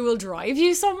car. who will drive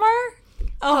you somewhere.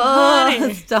 Oh,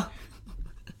 honey. Stop.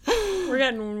 We're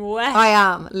getting wet. I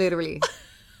am, literally.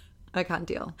 I can't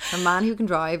deal. A man who can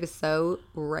drive is so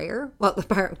rare. Well,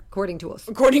 according to us.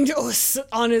 According to us,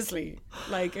 honestly.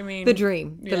 Like, I mean, The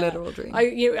dream. The literal dream.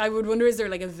 I would wonder, is there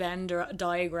like a Venn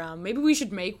diagram? Maybe we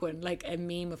should make one, like a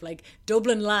meme of like,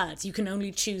 Dublin lads, you can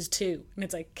only choose two. And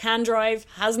it's like, can drive,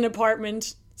 has an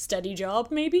apartment, steady job,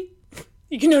 maybe?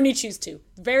 You can only choose two.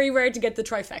 Very rare to get the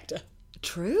trifecta.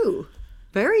 True.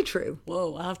 Very true.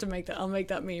 Whoa, I'll have to make that. I'll make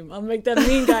that meme. I'll make that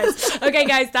meme, guys. Okay,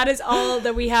 guys, that is all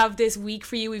that we have this week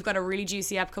for you. We've got a really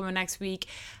juicy app coming next week.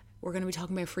 We're going to be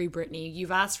talking about Free Britney.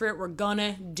 You've asked for it. We're going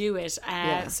to do it.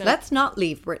 So Let's not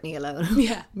leave Britney alone.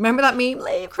 Yeah. Remember that meme?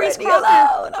 Leave Chris Britney Crocker.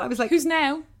 alone. I was like, who's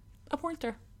now a porn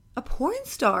star. a porn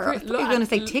star? I thought you were going to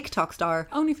say TikTok star.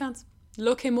 OnlyFans.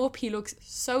 Look him up. He looks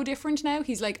so different now.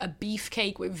 He's like a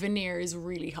beefcake with veneers,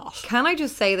 really hot. Can I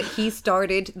just say that he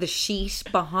started the sheet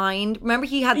behind? Remember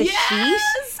he had the Yes! sheet?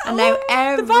 And Oh, now the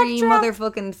every backdrop.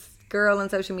 motherfucking girl on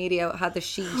social media had the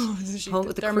sheet. Hung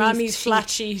with the Their creased mammy's flat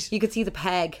sheet. You could see the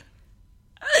peg.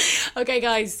 Okay,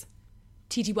 guys.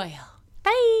 TTYL.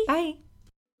 Bye. Bye.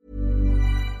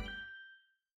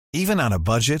 Even on a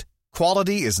budget,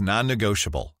 quality is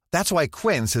non-negotiable. That's why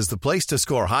Quince is the place to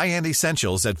score high-end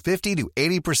essentials at 50 to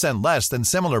 80% less than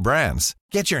similar brands.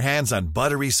 Get your hands on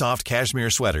buttery soft cashmere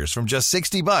sweaters from just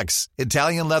 $60,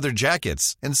 Italian leather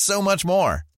jackets, and so much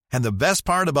more. And the best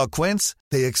part about Quince,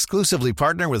 they exclusively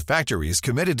partner with factories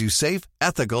committed to safe,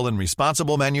 ethical, and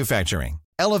responsible manufacturing.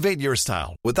 Elevate your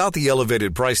style without the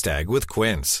elevated price tag with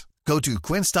Quince. Go to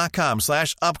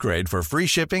quince.com/upgrade for free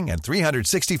shipping and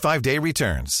 365-day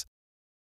returns.